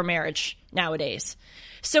kids before marriage nowadays.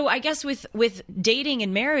 So I guess with dating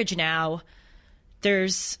and marriage now,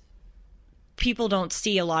 people don't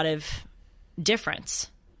see a lot of difference.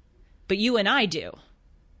 But you and I do.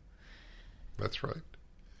 That's right.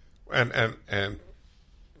 And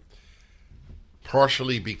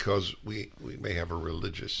partially because we may have a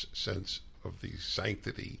religious sense of the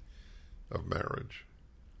sanctity of marriage.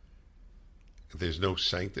 There's no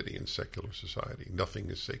sanctity in secular society. Nothing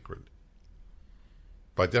is sacred.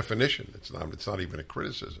 By definition, it's not even a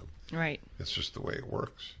criticism. Right. It's just the way it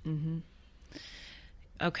works. Mm-hmm.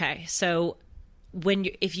 Okay, so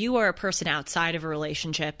if you are a person outside of a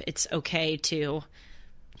relationship, it's okay to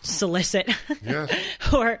solicit Yes.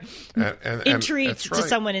 or and entreat that's to right.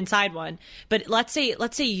 someone inside one. But let's say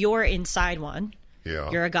you're inside one.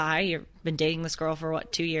 Yeah. You're a guy. You've been dating this girl for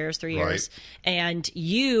 2 years, 3 years, Right. and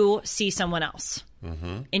you see someone else,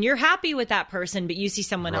 and you're happy with that person, but you see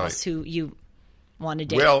someone Right. else who you want to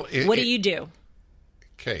date. Well, what do you do?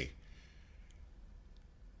 Okay.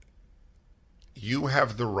 You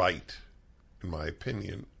have the right, in my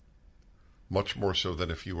opinion, much more so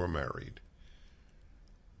than if you were married,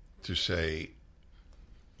 to say,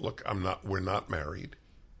 look, we're not married,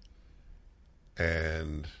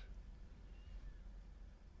 and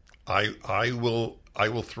I will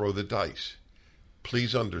throw the dice.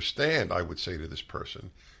 Please understand, I would say to this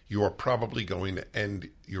person, you are probably going to end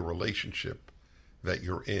your relationship that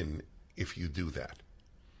you're in if you do that.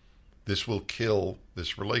 This will kill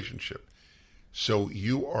this relationship. So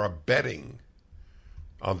you are betting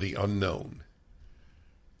on the unknown,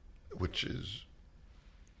 which is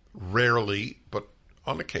rarely, but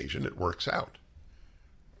on occasion, it works out.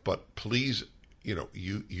 But please, you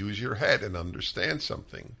use your head and understand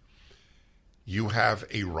something. You have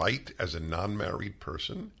a right as a non-married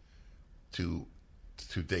person to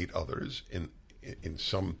date others in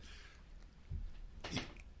some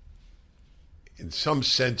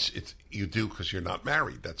sense. You do because you're not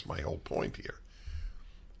married. That's my whole point here.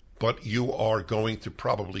 But you are going to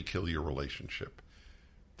probably kill your relationship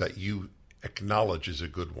that you acknowledge is a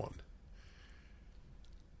good one.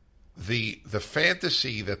 The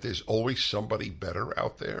fantasy that there's always somebody better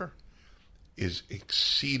out there is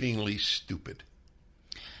exceedingly stupid.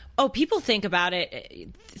 Oh, people think about it.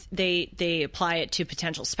 They apply it to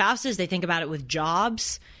potential spouses. They think about it with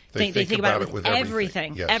jobs. They think about it with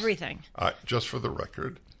everything. Yes. Everything. Just for the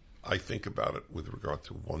record, I think about it with regard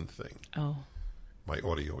to one thing. Oh. My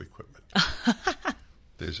audio equipment.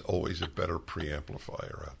 There's always a better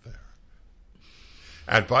preamplifier out there.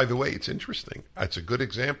 And by the way, it's interesting. It's a good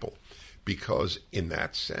example because in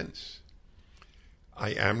that sense, I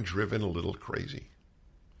am driven a little crazy.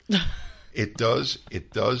 It does,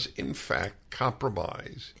 in fact,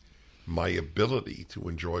 compromise my ability to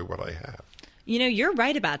enjoy what I have. You know, you're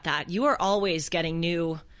right about that. You are always getting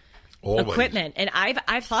new equipment, and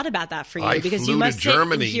I've thought about that for you because you must to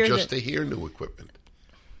Germany just to hear new equipment.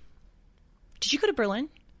 Did you go to Berlin?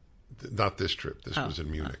 Not this trip. This was in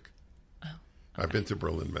Munich. Okay. I've been to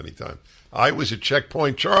Berlin many times. I was at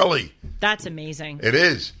Checkpoint Charlie. That's amazing. It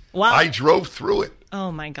is. Wow. I drove through it.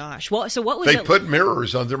 Oh my gosh. Well, so what was They put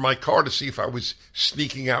mirrors under my car to see if I was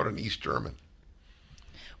sneaking out in East German.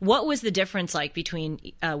 What was the difference like between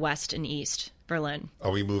West and East Berlin?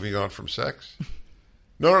 Are we moving on from sex?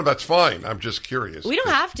 No, that's fine. I'm just curious. We don't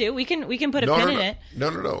have to. We can put a pin in it.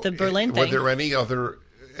 No. The Berlin thing. Were there any other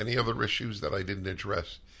issues that I didn't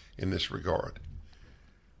address in this regard?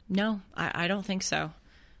 No, I don't think so.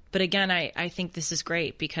 But again, I think this is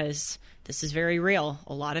great because this is very real.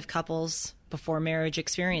 A lot of couples before marriage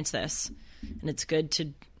experience this, and it's good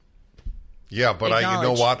to Yeah, but you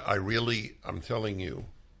know acknowledge. what? I'm telling you,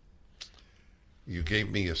 you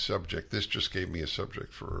gave me a subject. This just gave me a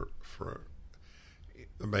subject for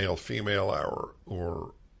the male-female hour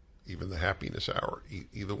or even the happiness hour.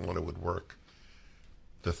 Either one, it would work.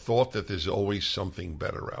 The thought that there's always something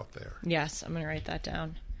better out there. Yes, I'm going to write that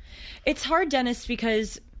down. It's hard, Dennis,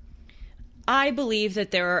 because I believe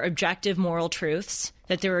that there are objective moral truths,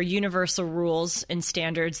 that there are universal rules and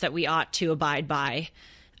standards that we ought to abide by,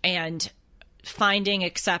 and finding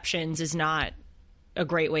exceptions is not a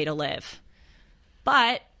great way to live.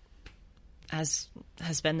 But, as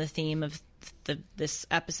has been the theme of this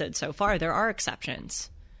episode so far, there are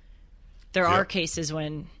exceptions. There are cases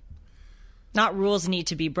when not rules need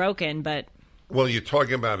to be broken, but... Well, you're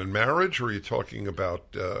talking about in marriage, or are you talking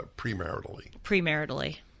about premaritally?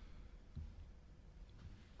 Premaritally.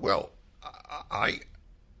 Well, I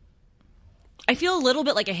feel a little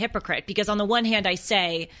bit like a hypocrite because on the one hand, I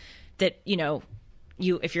say that,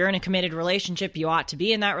 if you're in a committed relationship, you ought to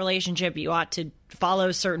be in that relationship. You ought to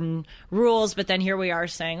follow certain rules. But then here we are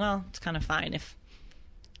saying, well, it's kind of fine if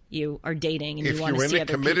you are dating and you want to see other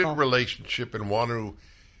people. If you're in a committed relationship and want to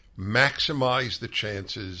maximize the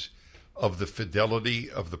chances of the fidelity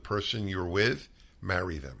of the person you're with,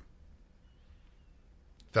 marry them.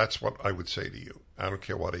 That's what I would say to you. I don't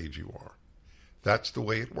care what age you are. That's the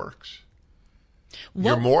way it works.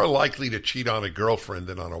 You're more likely to cheat on a girlfriend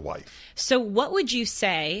than on a wife. So what would you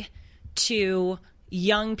say to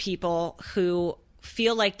young people who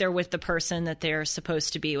feel like they're with the person that they're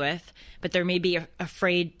supposed to be with, but they're maybe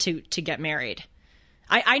afraid to get married?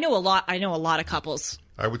 I know a lot of couples.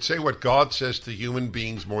 I would say what God says to human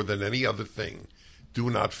beings more than any other thing: do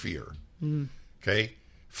not fear. Okay,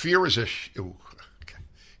 fear is a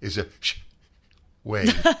way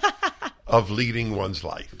of leading one's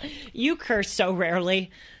life. You curse so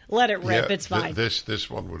rarely. Let it rip. It's fine. This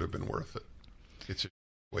one would have been worth it. It's a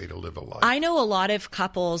way to live a life. I know a lot of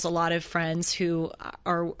couples, a lot of friends who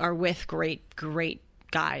are with great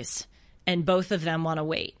guys, and both of them want to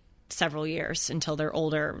wait several years until they're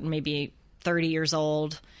older, maybe 30 years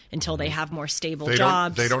old, until they have more stable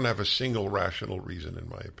jobs. They don't have a single rational reason, in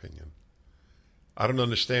my opinion. I don't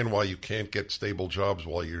understand why you can't get stable jobs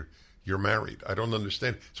while you're married. I don't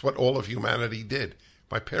understand. It's what all of humanity did.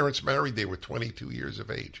 My parents married. They were 22 years of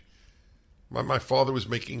age. My father was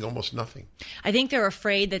making almost nothing. I think they're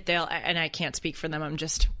afraid that and I can't speak for them.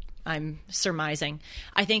 I'm surmising.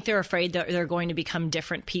 I think they're afraid that they're going to become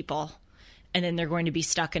different people, and then they're going to be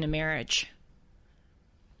stuck in a marriage.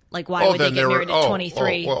 Like, why would they get married at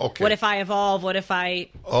 23? Okay. What if I evolve? What if I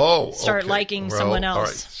start liking someone else?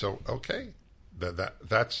 All right. So, okay.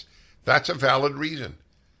 That's a valid reason.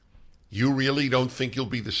 You really don't think you'll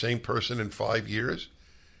be the same person in 5 years?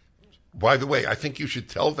 By the way, I think you should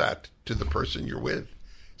tell that to the person you're with.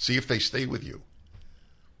 See if they stay with you.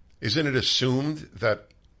 Isn't it assumed that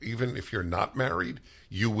even if you're not married,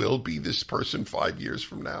 you will be this person 5 years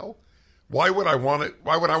from now? Why would I want it?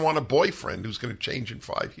 Why would I want a boyfriend who's going to change in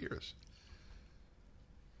 5 years?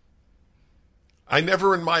 I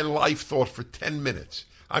never in my life thought for 10 minutes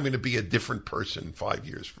I'm going to be a different person 5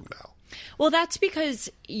 years from now. Well, that's because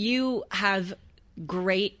you have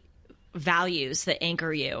great values that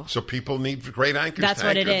anchor you. So people need great anchors. That's to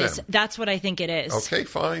what it anchor is. them. That's what I think it is. Okay,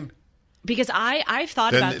 fine. Because I've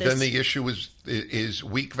thought about this. Then the issue is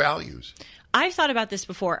weak values. I've thought about this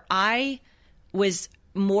before. I was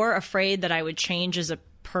more afraid that I would change as a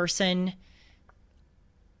person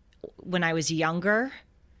when I was younger.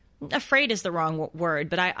 Afraid is the wrong word,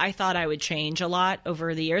 but I thought I would change a lot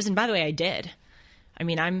over the years. And by the way, I did. I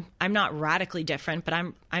mean, I'm not radically different, but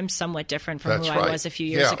I'm somewhat different from I was a few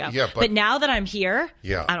years ago. Yeah, but now that I'm here,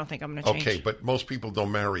 I don't think I'm going to change. Okay, but most people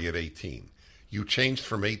don't marry at 18. You changed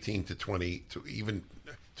from 18 to 20 to even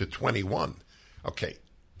to 21. Okay,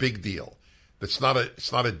 big deal. It's not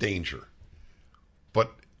a danger.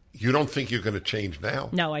 But you don't think you're going to change now?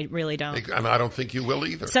 No, I really don't. And I don't think you will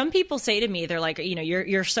either. Some people say to me, they're like,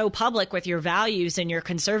 you're so public with your values and your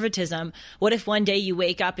conservatism. What if one day you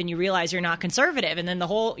wake up and you realize you're not conservative? And then the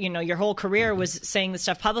whole, your whole career was saying this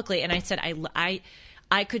stuff publicly. And I said,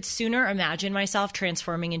 I could sooner imagine myself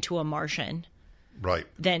transforming into a Martian. Right.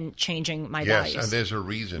 Than changing my values. Yes, and there's a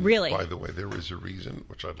reason. Really? By the way, there is a reason,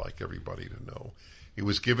 which I'd like everybody to know. It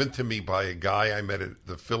was given to me by a guy I met at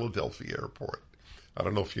the Philadelphia airport. I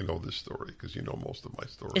don't know if you know this story, because you know most of my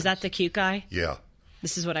stories. Is that the cute guy? Yeah.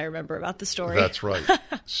 This is what I remember about the story. That's right.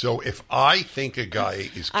 So if I think a guy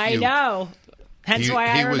is cute... I know. Hence why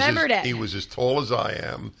I remembered it. He was as tall as I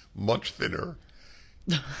am, much thinner.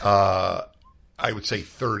 I would say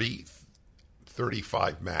 30,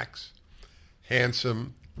 35 max.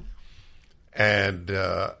 Handsome. And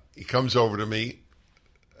he comes over to me,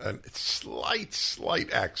 and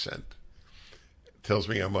slight accent. Tells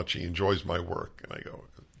me how much he enjoys my work. And I go,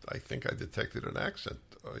 I think I detected an accent.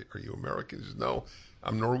 Are you American? He says, no,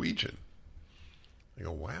 I'm Norwegian. I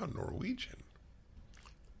go, wow, Norwegian.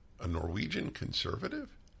 A Norwegian conservative?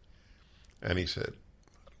 And he said,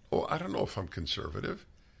 oh, I don't know if I'm conservative.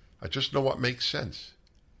 I just know what makes sense.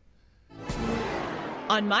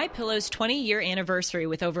 On MyPillow's 20-year anniversary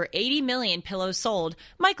with over 80 million pillows sold,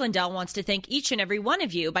 Mike Lindell wants to thank each and every one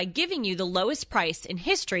of you by giving you the lowest price in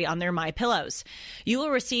history on their MyPillows. You will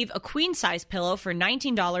receive a queen-size pillow for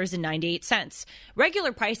 $19.98.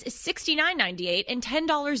 Regular price is $69.98 and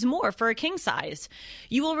 $10 more for a king size.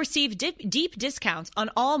 You will receive deep discounts on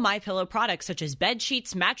all MyPillow products such as bed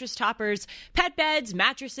sheets, mattress toppers, pet beds,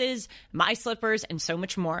 mattresses, My Slippers, and so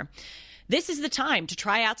much more. This is the time to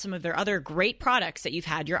try out some of their other great products that you've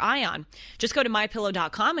had your eye on. Just go to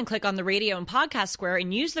MyPillow.com and click on the radio and podcast square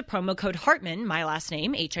and use the promo code Hartman, my last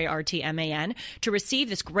name, Hartman, to receive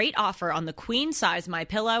this great offer on the queen size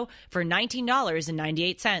MyPillow for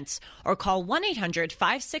 $19.98, or call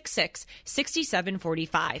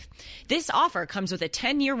 1-800-566-6745. This offer comes with a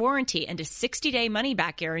 10-year warranty and a 60-day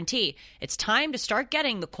money-back guarantee. It's time to start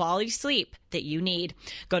getting the quality sleep that you need.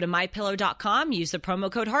 Go to MyPillow.com, use the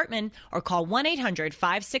promo code Hartman, or call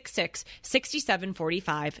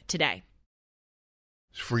 1-800-566-6745 today.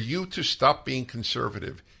 For you to stop being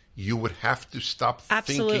conservative, you would have to stop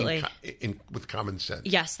thinking with common sense.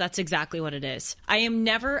 Yes, that's exactly what it is. I am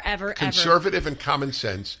never, ever, Conservative and common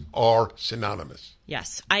sense are synonymous.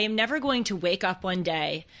 Yes. I am never going to wake up one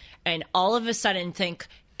day and all of a sudden think,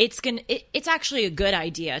 it's actually a good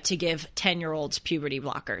idea to give 10-year-olds puberty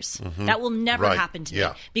blockers. Mm-hmm. That will never happen to me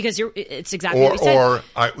because it's exactly what you said. Or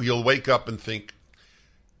you'll wake up and think,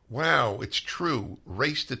 wow, it's true.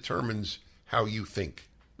 Race determines how you think.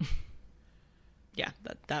 Yeah,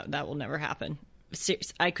 that will never happen.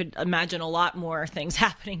 I could imagine a lot more things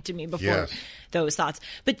happening to me before those thoughts.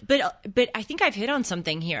 But I think I've hit on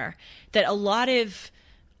something here that a lot of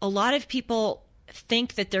people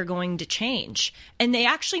think that they're going to change, and they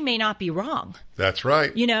actually may not be wrong. That's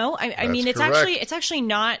right. I mean, it's actually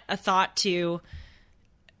not a thought to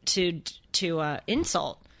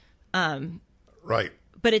insult. Right.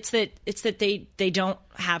 But it's that they don't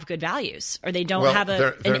have good values, or they don't have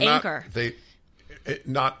an anchor.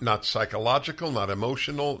 Not psychological, not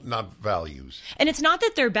emotional, not values. And it's not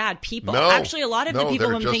that they're bad people. No, actually, a lot of the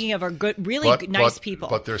people I'm thinking of are good, really nice people.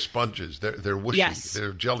 But they're sponges. They're whooshy. Yes.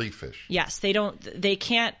 They're jellyfish. Yes, they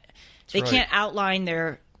can't outline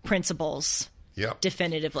their principles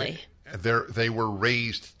definitively. They were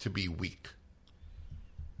raised to be weak.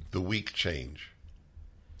 The weak change.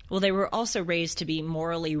 Well, they were also raised to be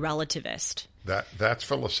morally relativist. That's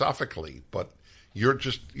philosophically, but you're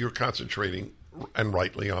concentrating, and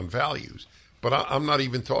rightly, on values. But I'm not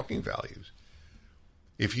even talking values.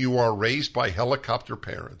 If you are raised by helicopter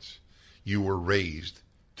parents, you were raised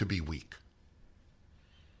to be weak.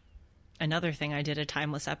 Another thing I did a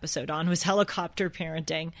timeless episode on was helicopter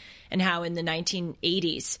parenting, and how in the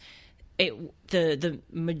 1980s, the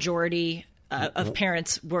majority of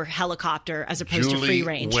parents were helicopter as opposed to free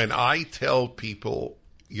range. When I tell people,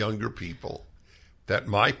 younger people, that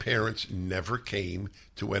my parents never came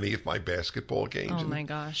to any of my basketball games. Oh, my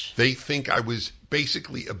gosh. They think I was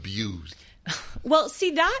basically abused. Well,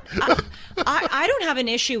 see, I don't have an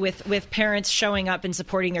issue with parents showing up and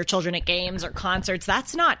supporting their children at games or concerts.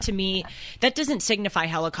 That's not, to me, that doesn't signify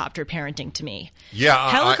helicopter parenting to me. Yeah.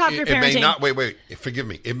 Helicopter parenting. May not, wait, forgive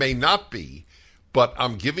me. It may not be, but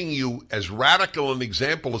I'm giving you as radical an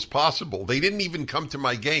example as possible. They didn't even come to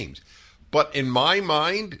my games. But in my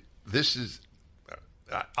mind, this is...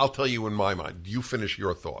 I'll tell you in my mind. You finish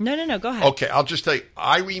your thought. No, go ahead. Okay, I'll just tell you.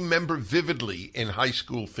 I remember vividly in high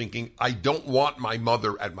school thinking, I don't want my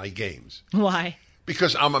mother at my games. Why?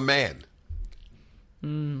 Because I'm a man.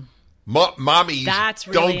 Mommies That's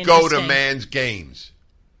really don't go to interesting. man's games.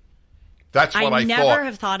 That's what I thought. I never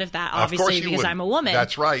have thought of that, obviously, because wouldn't. I'm a woman.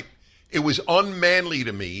 That's right. It was unmanly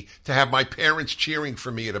to me to have my parents cheering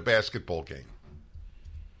for me at a basketball game.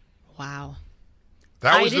 Wow.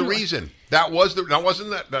 That was the reason. That wasn't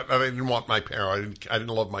that I didn't want my parents. I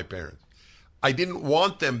didn't love my parents. I didn't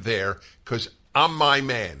want them there because I'm my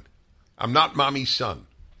man. I'm not mommy's son.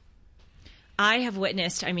 I have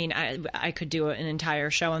witnessed, I mean, I could do an entire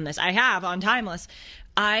show on this. I have on Timeless.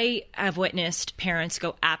 I have witnessed parents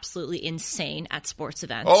go absolutely insane at sports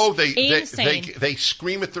events. Oh, they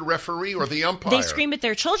scream at the referee or the umpire. They scream at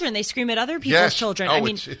their children. They scream at other people's children. Oh, I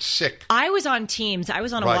mean, it's sick. I was on teams. I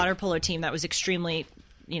was on a water polo team that was extremely,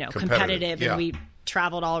 competitive. Yeah. And we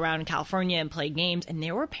traveled all around California and played games. And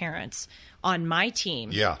there were parents on my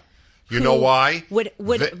team. Yeah. You know why? Would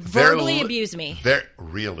verbally abuse me.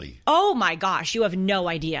 Really? Oh my gosh, you have no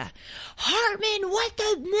idea. Hartman, what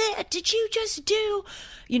the did you just do?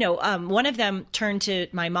 One of them turned to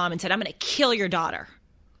my mom and said, I'm going to kill your daughter.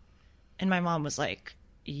 And my mom was like,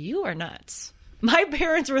 you are nuts. My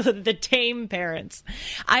parents were the tame parents.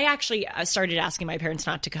 I actually started asking my parents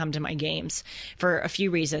not to come to my games for a few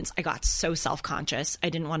reasons. I got so self-conscious. I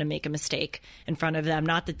didn't want to make a mistake in front of them.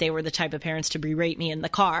 Not that they were the type of parents to berate me in the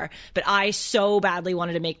car, but I so badly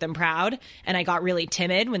wanted to make them proud. And I got really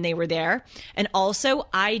timid when they were there. And also,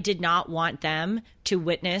 I did not want them to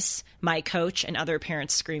witness my coach and other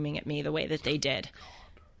parents screaming at me the way that they did.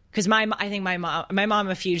 Because I think my mom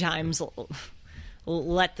a few times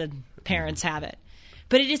let the parents have it.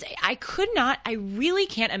 But I really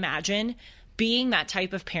can't imagine being that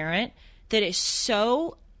type of parent that is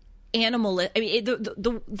so animalistic. I mean,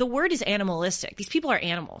 the word is animalistic. These people are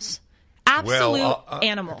animals. Absolute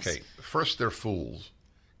animals. Okay, first they're fools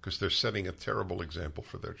because they're setting a terrible example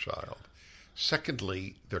for their child.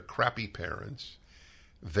 Secondly, they're crappy parents.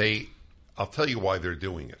 I'll tell you why they're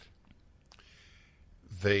doing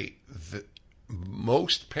it.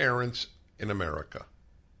 Most parents in America,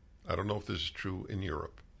 I don't know if this is true in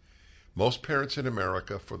Europe. Most parents in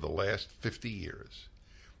America for the last 50 years,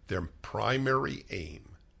 their primary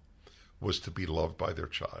aim was to be loved by their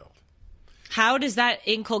child. How does that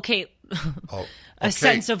inculcate a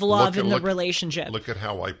sense of love in the relationship? Look at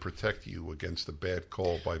how I protect you against the bad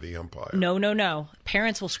call by the umpire. No.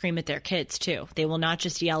 Parents will scream at their kids, too. They will not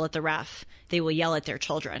just yell at the ref. They will yell at their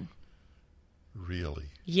children. Really?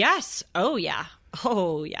 Yes. Oh, yeah.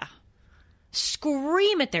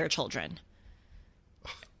 Scream at their children.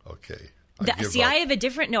 Okay. I have a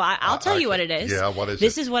different... No, I'll tell you what it is. Yeah, what is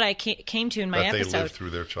this is what I came to in my episode. That they lived through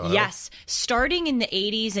their child? Yes. Starting in the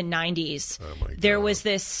 80s and 90s, there was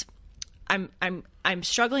this... I'm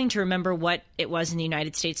struggling to remember what it was in the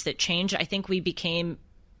United States that changed. I think we became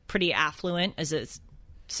pretty affluent as a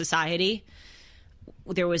society.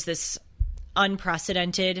 There was this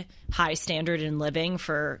unprecedented high standard in living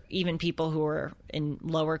for even people who were in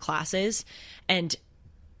lower classes. And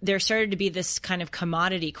there started to be this kind of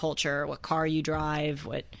commodity culture, what car you drive,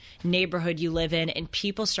 what neighborhood you live in, and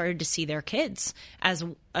people started to see their kids as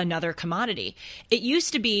another commodity. It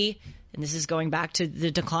used to be, and this is going back to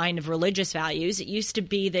the decline of religious values, it used to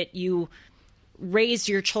be that you raised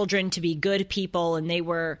your children to be good people and they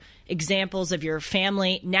were examples of your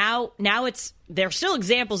family. Now they're still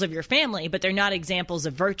examples of your family, but they're not examples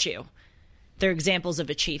of virtue. They're examples of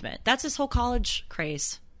achievement. That's this whole college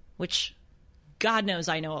craze, which God knows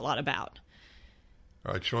I know a lot about.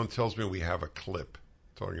 All right, Sean tells me we have a clip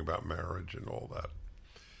talking about marriage and all that.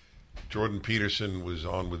 Jordan Peterson was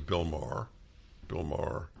on with Bill Maher. Bill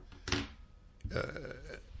Maher,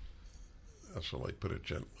 how shall I put it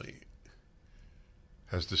gently,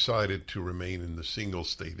 has decided to remain in the single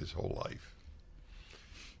state his whole life.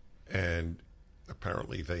 And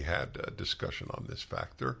apparently they had a discussion on this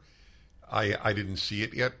factor. I didn't see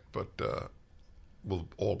it yet, but we'll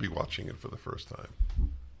all be watching it for the first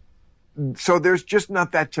time. So there's just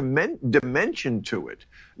not that dimension to it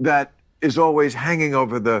that is always hanging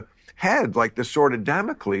over the head like the sword of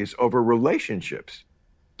Damocles over relationships.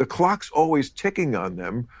 The clock's always ticking on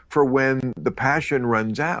them for when the passion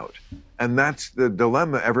runs out. And that's the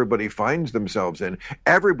dilemma everybody finds themselves in.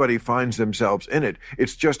 Everybody finds themselves in it.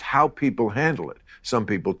 It's just how people handle it. Some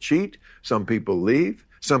people cheat. Some people leave.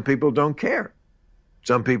 Some people don't care.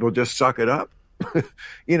 Some people just suck it up.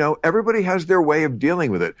 Everybody has their way of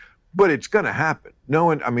dealing with it. But it's going to happen. No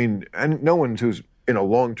one who's in a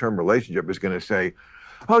long-term relationship is going to say,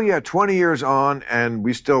 oh yeah, 20 years on, and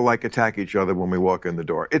we still like attack each other when we walk in the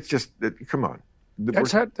door. It's just, come on.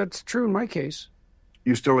 That's true in my case.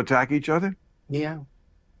 You still attack each other? Yeah.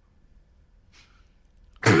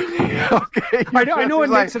 Okay. I know it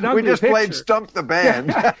makes an ugly We just played picture. Stump the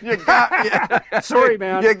Band. You got me. Sorry,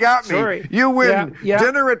 man. You got me. Sorry. You win Yeah.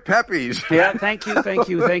 dinner at Pepe's. Yeah, thank you.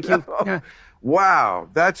 Yeah. Wow,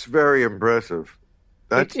 that's very impressive.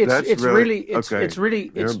 That's really okay. it's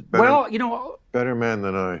really You're better, well, better man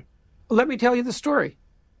than I. let me tell you the story,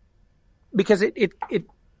 because it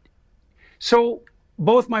so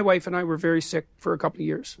both my wife and I were very sick for a couple of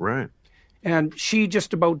years, Right. and she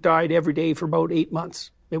just about died every day for about 8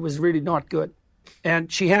 months. It was really not good,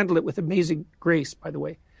 and she handled it with amazing grace, by the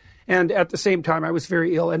way. And at the same time, I was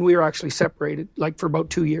very ill, and we were actually separated like for about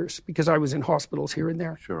 2 years because I was in hospitals here and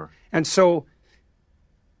there. Sure. And so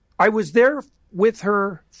I was there with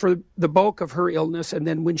her for the bulk of her illness, and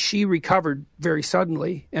then when she recovered very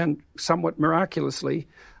suddenly and somewhat miraculously,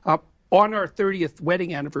 on our 30th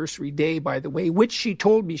wedding anniversary day, by the way, which she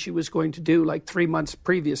told me she was going to do like 3 months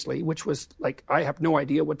previously, which was like, I have no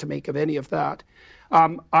idea what to make of any of that.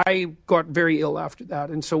 I got very ill after that,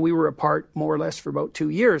 and so we were apart more or less for about 2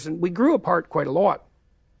 years, and we grew apart quite a lot.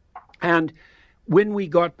 And when we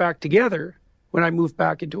got back together, when I moved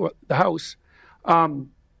back into the house,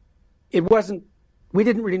 we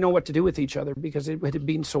didn't really know what to do with each other because it had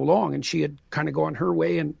been so long, and she had kind of gone her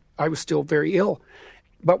way and I was still very ill.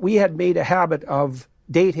 But we had made a habit of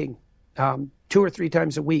dating 2 or 3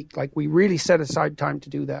 times a week. Like, we really set aside time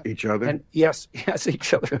to do that. Each other? And yes,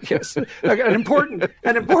 each other. Yes. Like an important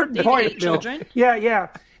point, 8 Bill. children? Yeah.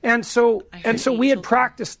 And so I heard we 8 had children.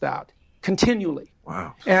 practiced that continually.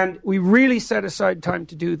 Wow. And we really set aside time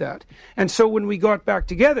to do that. And so when we got back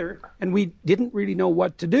together and we didn't really know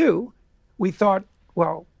what to do, we thought,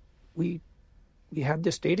 well, we had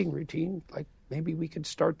this dating routine, like maybe we could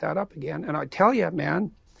start that up again. And I tell you,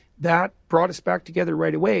 man, that brought us back together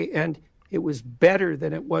right away, and it was better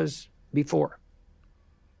than it was before.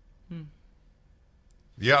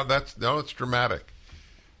 Yeah, it's dramatic.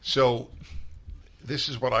 So this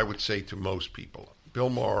is what I would say to most people. Bill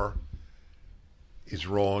Maher is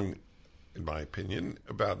wrong, in my opinion,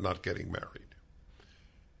 about not getting married.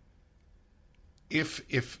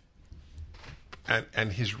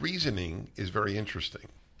 And his reasoning is very interesting.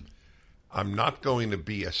 I'm not going to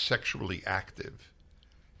be as sexually active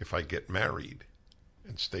if I get married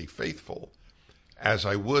and stay faithful as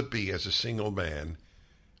I would be as a single man,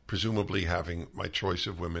 presumably having my choice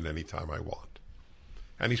of women anytime I want.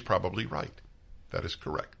 And he's probably right. That is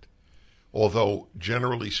correct. Although,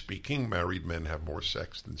 generally speaking, married men have more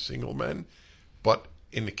sex than single men. But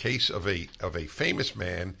in the case of a famous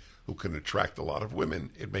man who can attract a lot of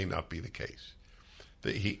women, it may not be the case.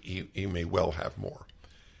 That he may well have more.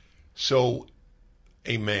 So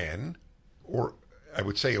a man, or I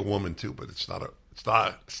would say a woman too, but it's not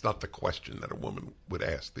the question that a woman would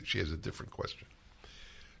ask, that she has a different question.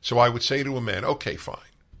 So I would say to a man, okay, fine.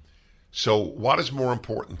 So what is more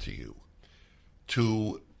important to you?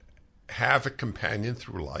 To have a companion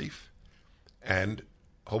through life and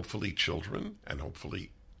hopefully children and hopefully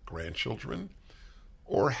grandchildren,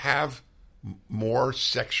 or have more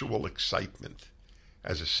sexual excitement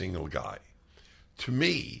as a single guy? To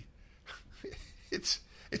me,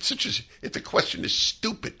 the question is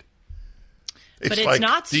stupid. But it's like,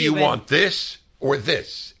 not do you stupid. want this or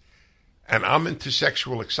this? And I'm into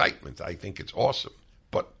sexual excitement. I think it's awesome,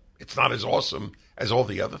 but it's not as awesome as all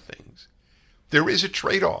the other things. There is a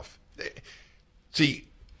trade-off. See,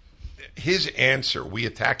 his answer, we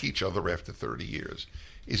attack each other after 30 years,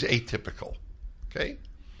 is atypical. Okay?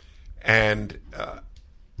 And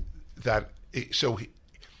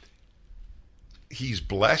he's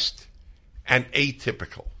blessed and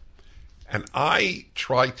atypical. And I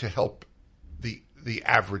try to help the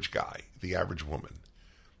average guy, the average woman.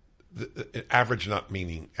 The average not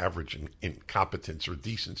meaning average in competence or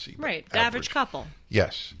decency. But Right, the average couple.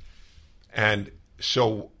 Yes. And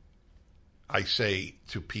so I say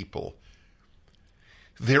to people,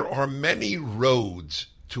 there are many roads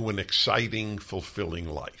to an exciting, fulfilling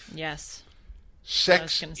life. Yes.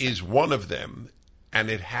 Sex gonna say. is one of them, and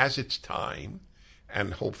it has its time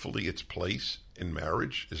and hopefully its place in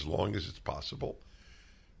marriage as long as it's possible.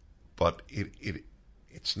 But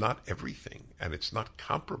it's not everything, and it's not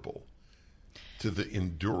comparable to the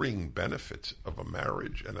enduring benefits of a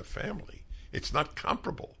marriage and a family. It's not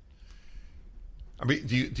comparable. I mean,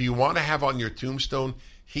 do you want to have on your tombstone,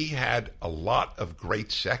 he had a lot of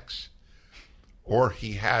great sex, or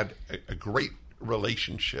he had a great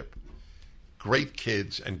relationship, great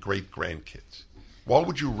kids, and great grandkids? What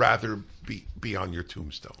would you rather be on your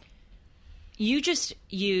tombstone? You just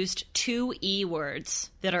used 2 E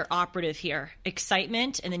words that are operative here: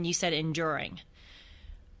 excitement, and then you said enduring.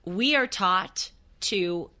 We are taught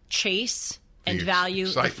to chase and value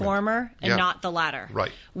excitement. the former and not the latter.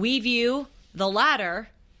 Right. We view the latter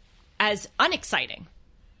as unexciting.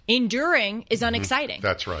 Enduring is unexciting.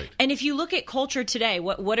 That's right. And if you look at culture today,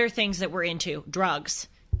 what are things that we're into? Drugs,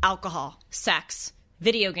 alcohol, sex,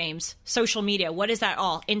 video games, social media. What is that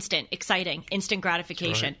all? Instant, exciting, instant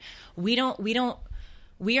gratification. Right.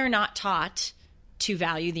 We are not taught to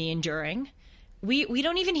value the enduring. We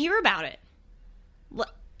don't even hear about it.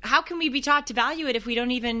 How can we be taught to value it if we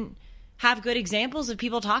don't even have good examples of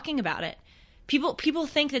people talking about it? People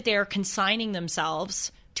think that they're consigning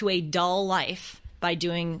themselves to a dull life by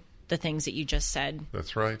doing the things that you just said.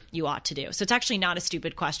 That's right. You ought to do. So it's actually not a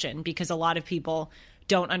stupid question, because a lot of people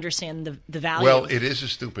don't understand the value. Well, it is a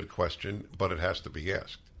stupid question, but it has to be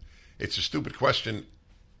asked. It's a stupid question.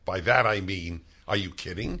 By that I mean, are you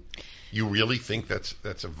kidding? You really think that's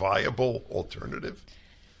a viable alternative?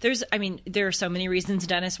 There are so many reasons,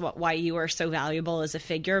 Dennis, why you are so valuable as a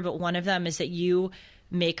figure, but one of them is that you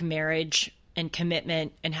make marriage and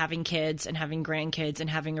commitment and having kids and having grandkids and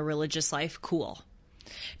having a religious life cool.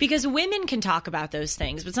 Because women can talk about those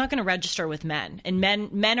things, but it's not going to register with men. And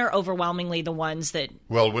men are overwhelmingly the ones that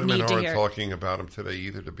women need to aren't hear. Talking about them today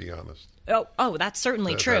either, to be honest. Oh, that's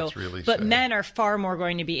certainly true. That's really but sad. Men are far more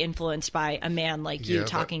going to be influenced by a man like you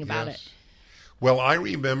talking about it. Well, I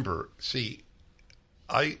remember,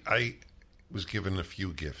 I was given a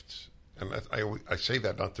few gifts. And I say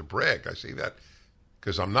that not to brag. I say that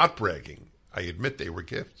because I'm not bragging. I admit they were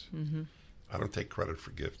gifts. Mm-hmm. I don't take credit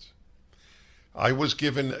for gifts. I was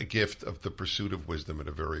given a gift of the pursuit of wisdom at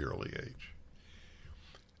a very early age.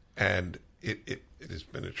 And it has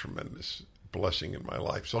been a tremendous blessing in my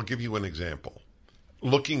life. So I'll give you an example.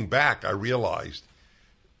 Looking back, I realized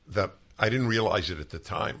that I didn't realize it at the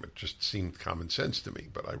time. It just seemed common sense to me,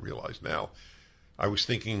 but I realize now I was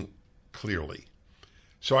thinking clearly.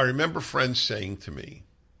 So I remember friends saying to me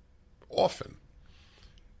often,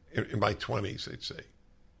 in my 20s, they'd say,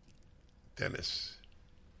 Dennis,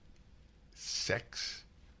 sex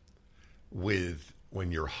with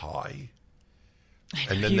when you're high,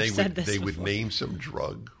 and then they would name some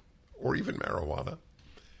drug or even marijuana.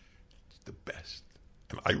 It's the best.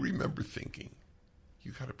 And I remember thinking,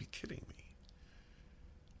 you got to be kidding me.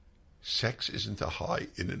 Sex isn't a high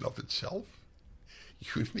in and of itself.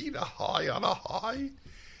 You need a high on a high.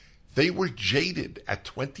 They were jaded at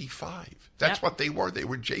 25. That's what they were. They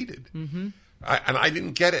were jaded. Mm-hmm. And I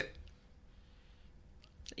didn't get it.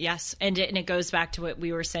 Yes, and it goes back to what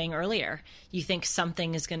we were saying earlier. You think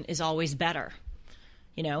something is always better.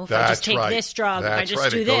 You know, if I just take this drug, if I just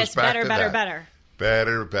do this, better.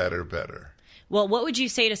 Better. Well, what would you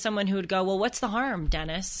say to someone who would go, well, what's the harm,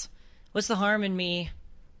 Dennis? What's the harm in me,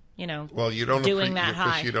 well, you don't doing that high?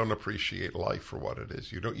 Because you don't appreciate life for what it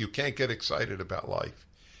is. You can't get excited about life.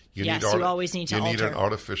 You always need to alter. You need an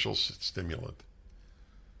artificial stimulant,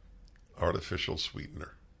 artificial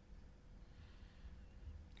sweetener.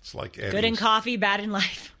 It's like adding, good in coffee, bad in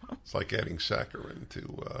life. It's like adding saccharin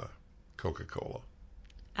to Coca-Cola.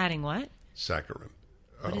 Adding what? Saccharin.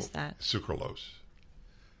 What is that? Sucralose.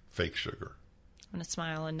 Fake sugar. I'm going to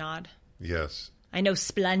smile and nod. Yes. I know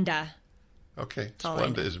Splenda. Okay.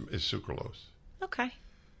 Splenda is sucralose. Okay.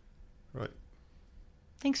 Right.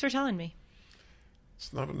 Thanks for telling me.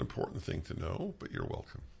 It's not an important thing to know, but you're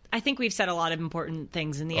welcome. I think we've said a lot of important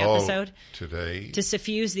things in the episode. Today. To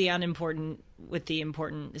suffuse the unimportant with the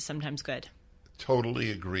important is sometimes good.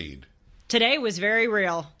 Totally agreed. Today was very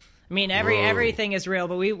real. I mean, everything is real,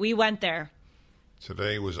 but we went there.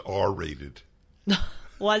 Today was R-rated.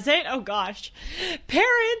 Was it? Oh, gosh.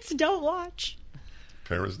 Parents don't watch.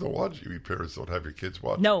 Parents don't watch? You mean parents don't have your kids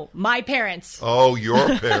watch? No, my parents. Oh,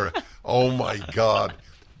 your parent. Oh, my God.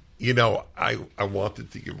 I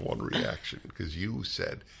wanted to give one reaction because you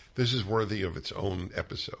said this is worthy of its own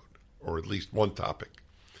episode, or at least one topic.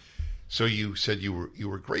 So you said you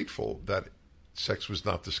were grateful that sex was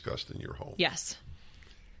not discussed in your home. Yes.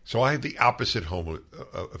 So I had the opposite home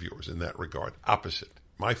of yours in that regard. Opposite.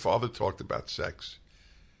 My father talked about sex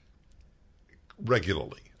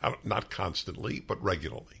regularly. Not constantly, but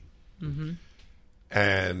regularly. Mm-hmm.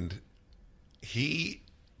 And he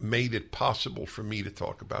made it possible for me to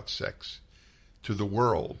talk about sex to the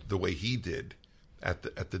world the way he did at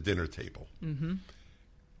the dinner table. Mm-hmm.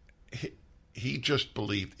 He just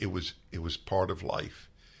believed it was part of life.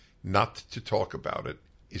 Not to talk about it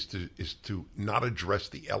is to not address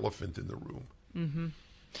the elephant in the room. Mm-hmm.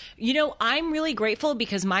 I'm really grateful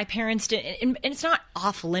because my parents didn't, and it's not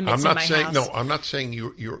off limits in my house. No, I'm not saying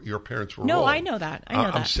your parents were wrong. No, I know that.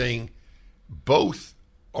 I'm saying both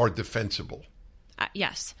are defensible.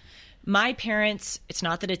 Yes. My parents, it's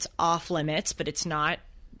not that it's off limits, but it's not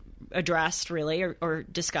addressed really or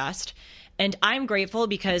discussed. And I'm grateful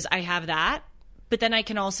because I have that. But then I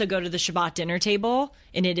can also go to the Shabbat dinner table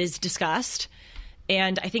and it is discussed.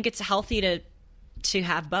 And I think it's healthy to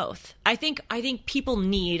have both. I think people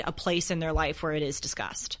need a place in their life where it is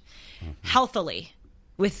discussed healthily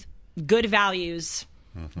with good values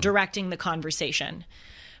directing the conversation.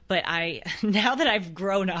 But now that I've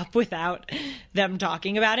grown up without them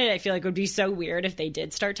talking about it, I feel like it would be so weird if they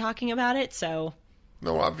did start talking about it. So,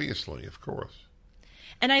 no, obviously, of course.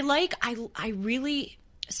 And I really,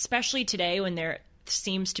 especially today when there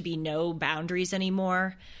seems to be no boundaries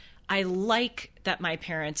anymore, I like that my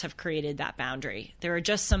parents have created that boundary. There are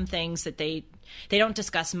just some things that they don't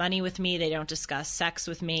discuss money with me, they don't discuss sex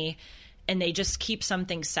with me, and they just keep some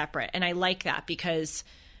things separate. And I like that because,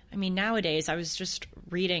 I mean, nowadays I was just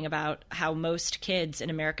reading about how most kids in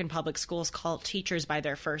American public schools call teachers by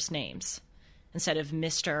their first names instead of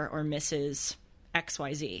Mr. or Mrs.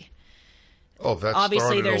 XYZ. Oh, that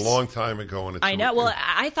Obviously, started a long time ago. And I know. Well,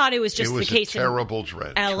 I thought it was just the case in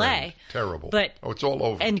LA. Terrible. But, it's all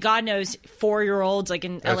over. And God knows 4-year-olds like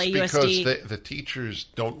in LAUSD. Because the teachers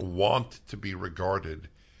don't want to be regarded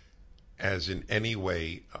as in any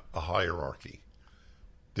way a hierarchy.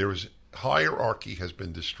 Hierarchy has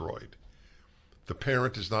been destroyed. The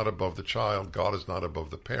parent is not above the child. God is not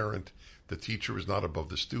above the parent. The teacher is not above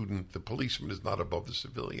the student. The policeman is not above the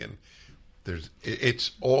civilian.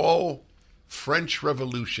 It's all French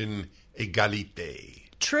Revolution égalité.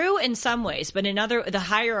 True in some ways, but in other, the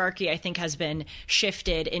hierarchy, I think, has been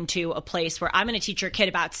shifted into a place where I'm going to teach your kid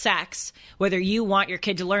about sex, whether you want your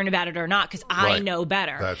kid to learn about it or not, because I know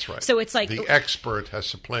better. That's right. So it's like the expert has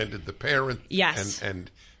supplanted the parent, yes,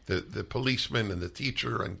 and the policeman and the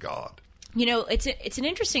teacher and God. You know, it's an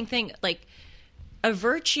interesting thing. Like, a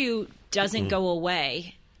virtue doesn't go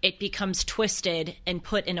away; it becomes twisted and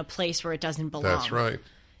put in a place where it doesn't belong. That's right.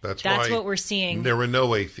 That's why what we're seeing. There are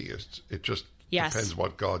no atheists. It just yes. depends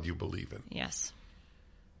what God you believe in. Yes.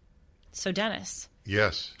 So, Dennis.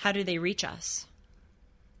 Yes. How do they reach us?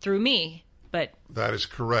 Through me, but... That is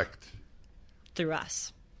correct. Through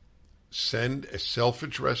us. Send a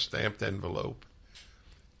self-addressed stamped envelope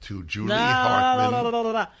to Julie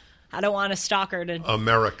Hartman. I don't want a stalker to...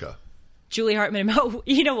 America. Julie Hartman. Oh,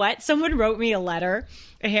 you know what? Someone wrote me a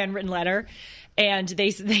handwritten letter, and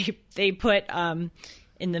they put...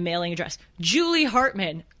 in the mailing address, Julie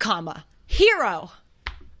Hartman, hero.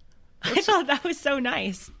 I thought that was so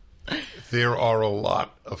nice. There are a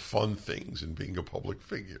lot of fun things in being a public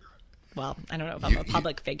figure. Well, I don't know if I'm a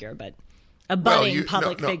public figure, but a budding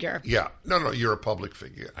public figure. Yeah. No, you're a public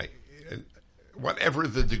figure. Whatever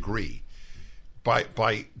the degree,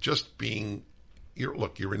 by just being,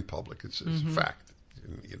 you're in public. It's a fact.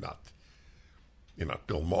 You're not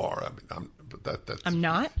Bill Maher. I mean, I'm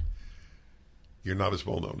not? You're not as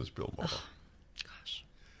well known as Bill Maher. Oh, gosh.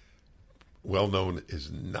 Well known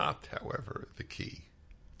is not, however, the key.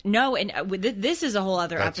 No, and this is a whole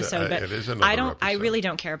other episode. But it is another episode. I really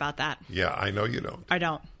don't care about that. Yeah, I know you don't. I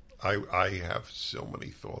don't. I have so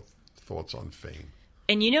many thoughts on fame.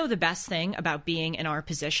 And you know the best thing about being in our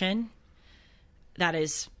position, that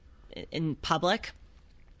is in public,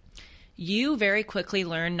 you very quickly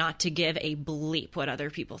learn not to give a bleep what other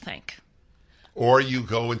people think. Or you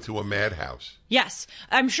go into a madhouse. Yes.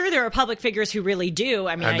 I'm sure there are public figures who really do.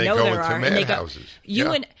 I mean, and I know there are. And they go into madhouses.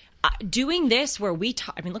 And doing this where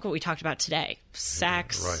look what we talked about today.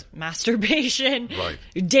 Sex, masturbation,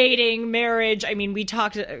 dating, marriage. I mean, we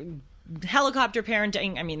talked helicopter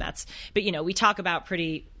parenting. I mean, we talk about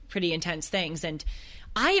pretty intense things. And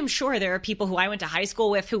I am sure there are people who I went to high school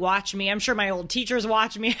with who watch me. I'm sure my old teachers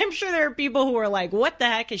watch me. I'm sure there are people who are like, what the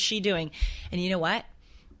heck is she doing? And you know what?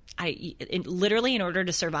 Literally, in order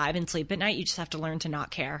to survive and sleep at night, you just have to learn to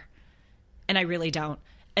not care. And I really don't.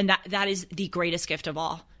 And that is the greatest gift of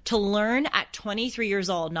all. To learn at 23 years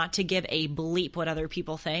old not to give a bleep what other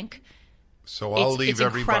people think. So I'll leave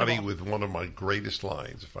everybody with one of my greatest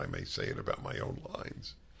lines, if I may say it about my own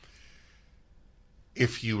lines.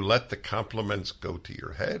 If you let the compliments go to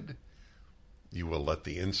your head, you will let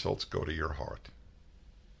the insults go to your heart.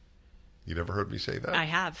 You never heard me say that? I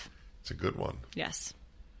have. It's a good one. Yes.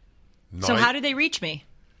 So how do they reach me?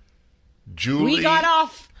 Julie. We got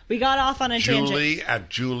off on a tangent. Julie at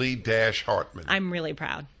Julie-Hartman. I'm really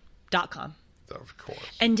proud.com. Of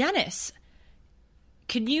course. And Dennis,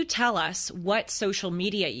 can you tell us what social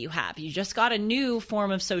media you have? You just got a new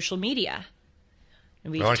form of social media.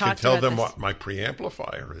 And I can tell them what my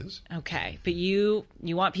preamplifier is. Okay. But you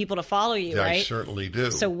want people to follow you, yeah, right? I certainly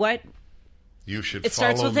do. So what? You should it follow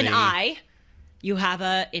me. It starts with an I. You have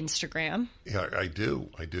a Instagram. Yeah, I do.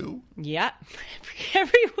 Yep.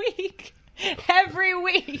 Every week. Every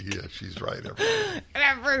week. Yeah, she's right. Every week.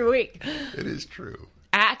 Every week. It is true.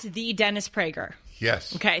 At the Dennis Prager.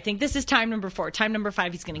 Yes. Okay, I think this is time number 4. Time number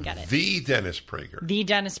 5, he's going to get it. The Dennis Prager. The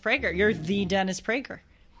Dennis Prager. You're the Dennis Prager.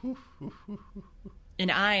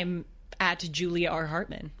 And I'm at Julia R.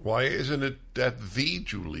 Hartman. Why isn't it at the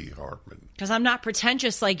Julie Hartman? Because I'm not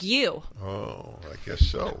pretentious like you. Oh, I guess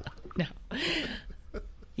so. No.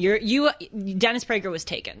 Dennis Prager was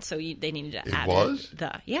taken, so they needed to add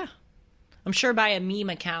it. Yeah. I'm sure by a meme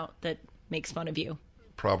account that makes fun of you.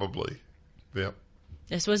 Probably. Yep.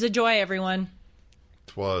 This was a joy, everyone.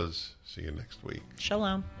 'Twas. See you next week.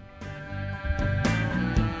 Shalom.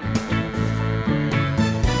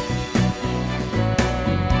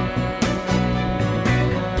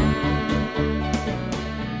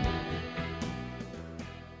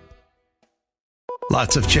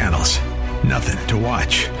 Lots of channels, nothing to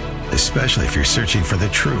watch, especially if you're searching for the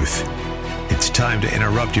truth. It's time to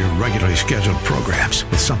interrupt your regularly scheduled programs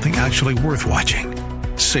with something actually worth watching.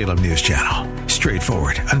 Salem News Channel.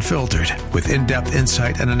 Straightforward, unfiltered, with in-depth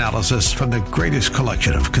insight and analysis from the greatest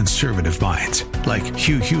collection of conservative minds like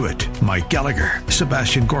Hugh Hewitt, Mike Gallagher,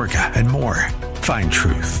 Sebastian Gorka, and more. Find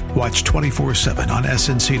truth. Watch 24/7 on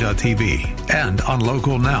SNC.TV and on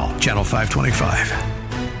Local Now, Channel 525.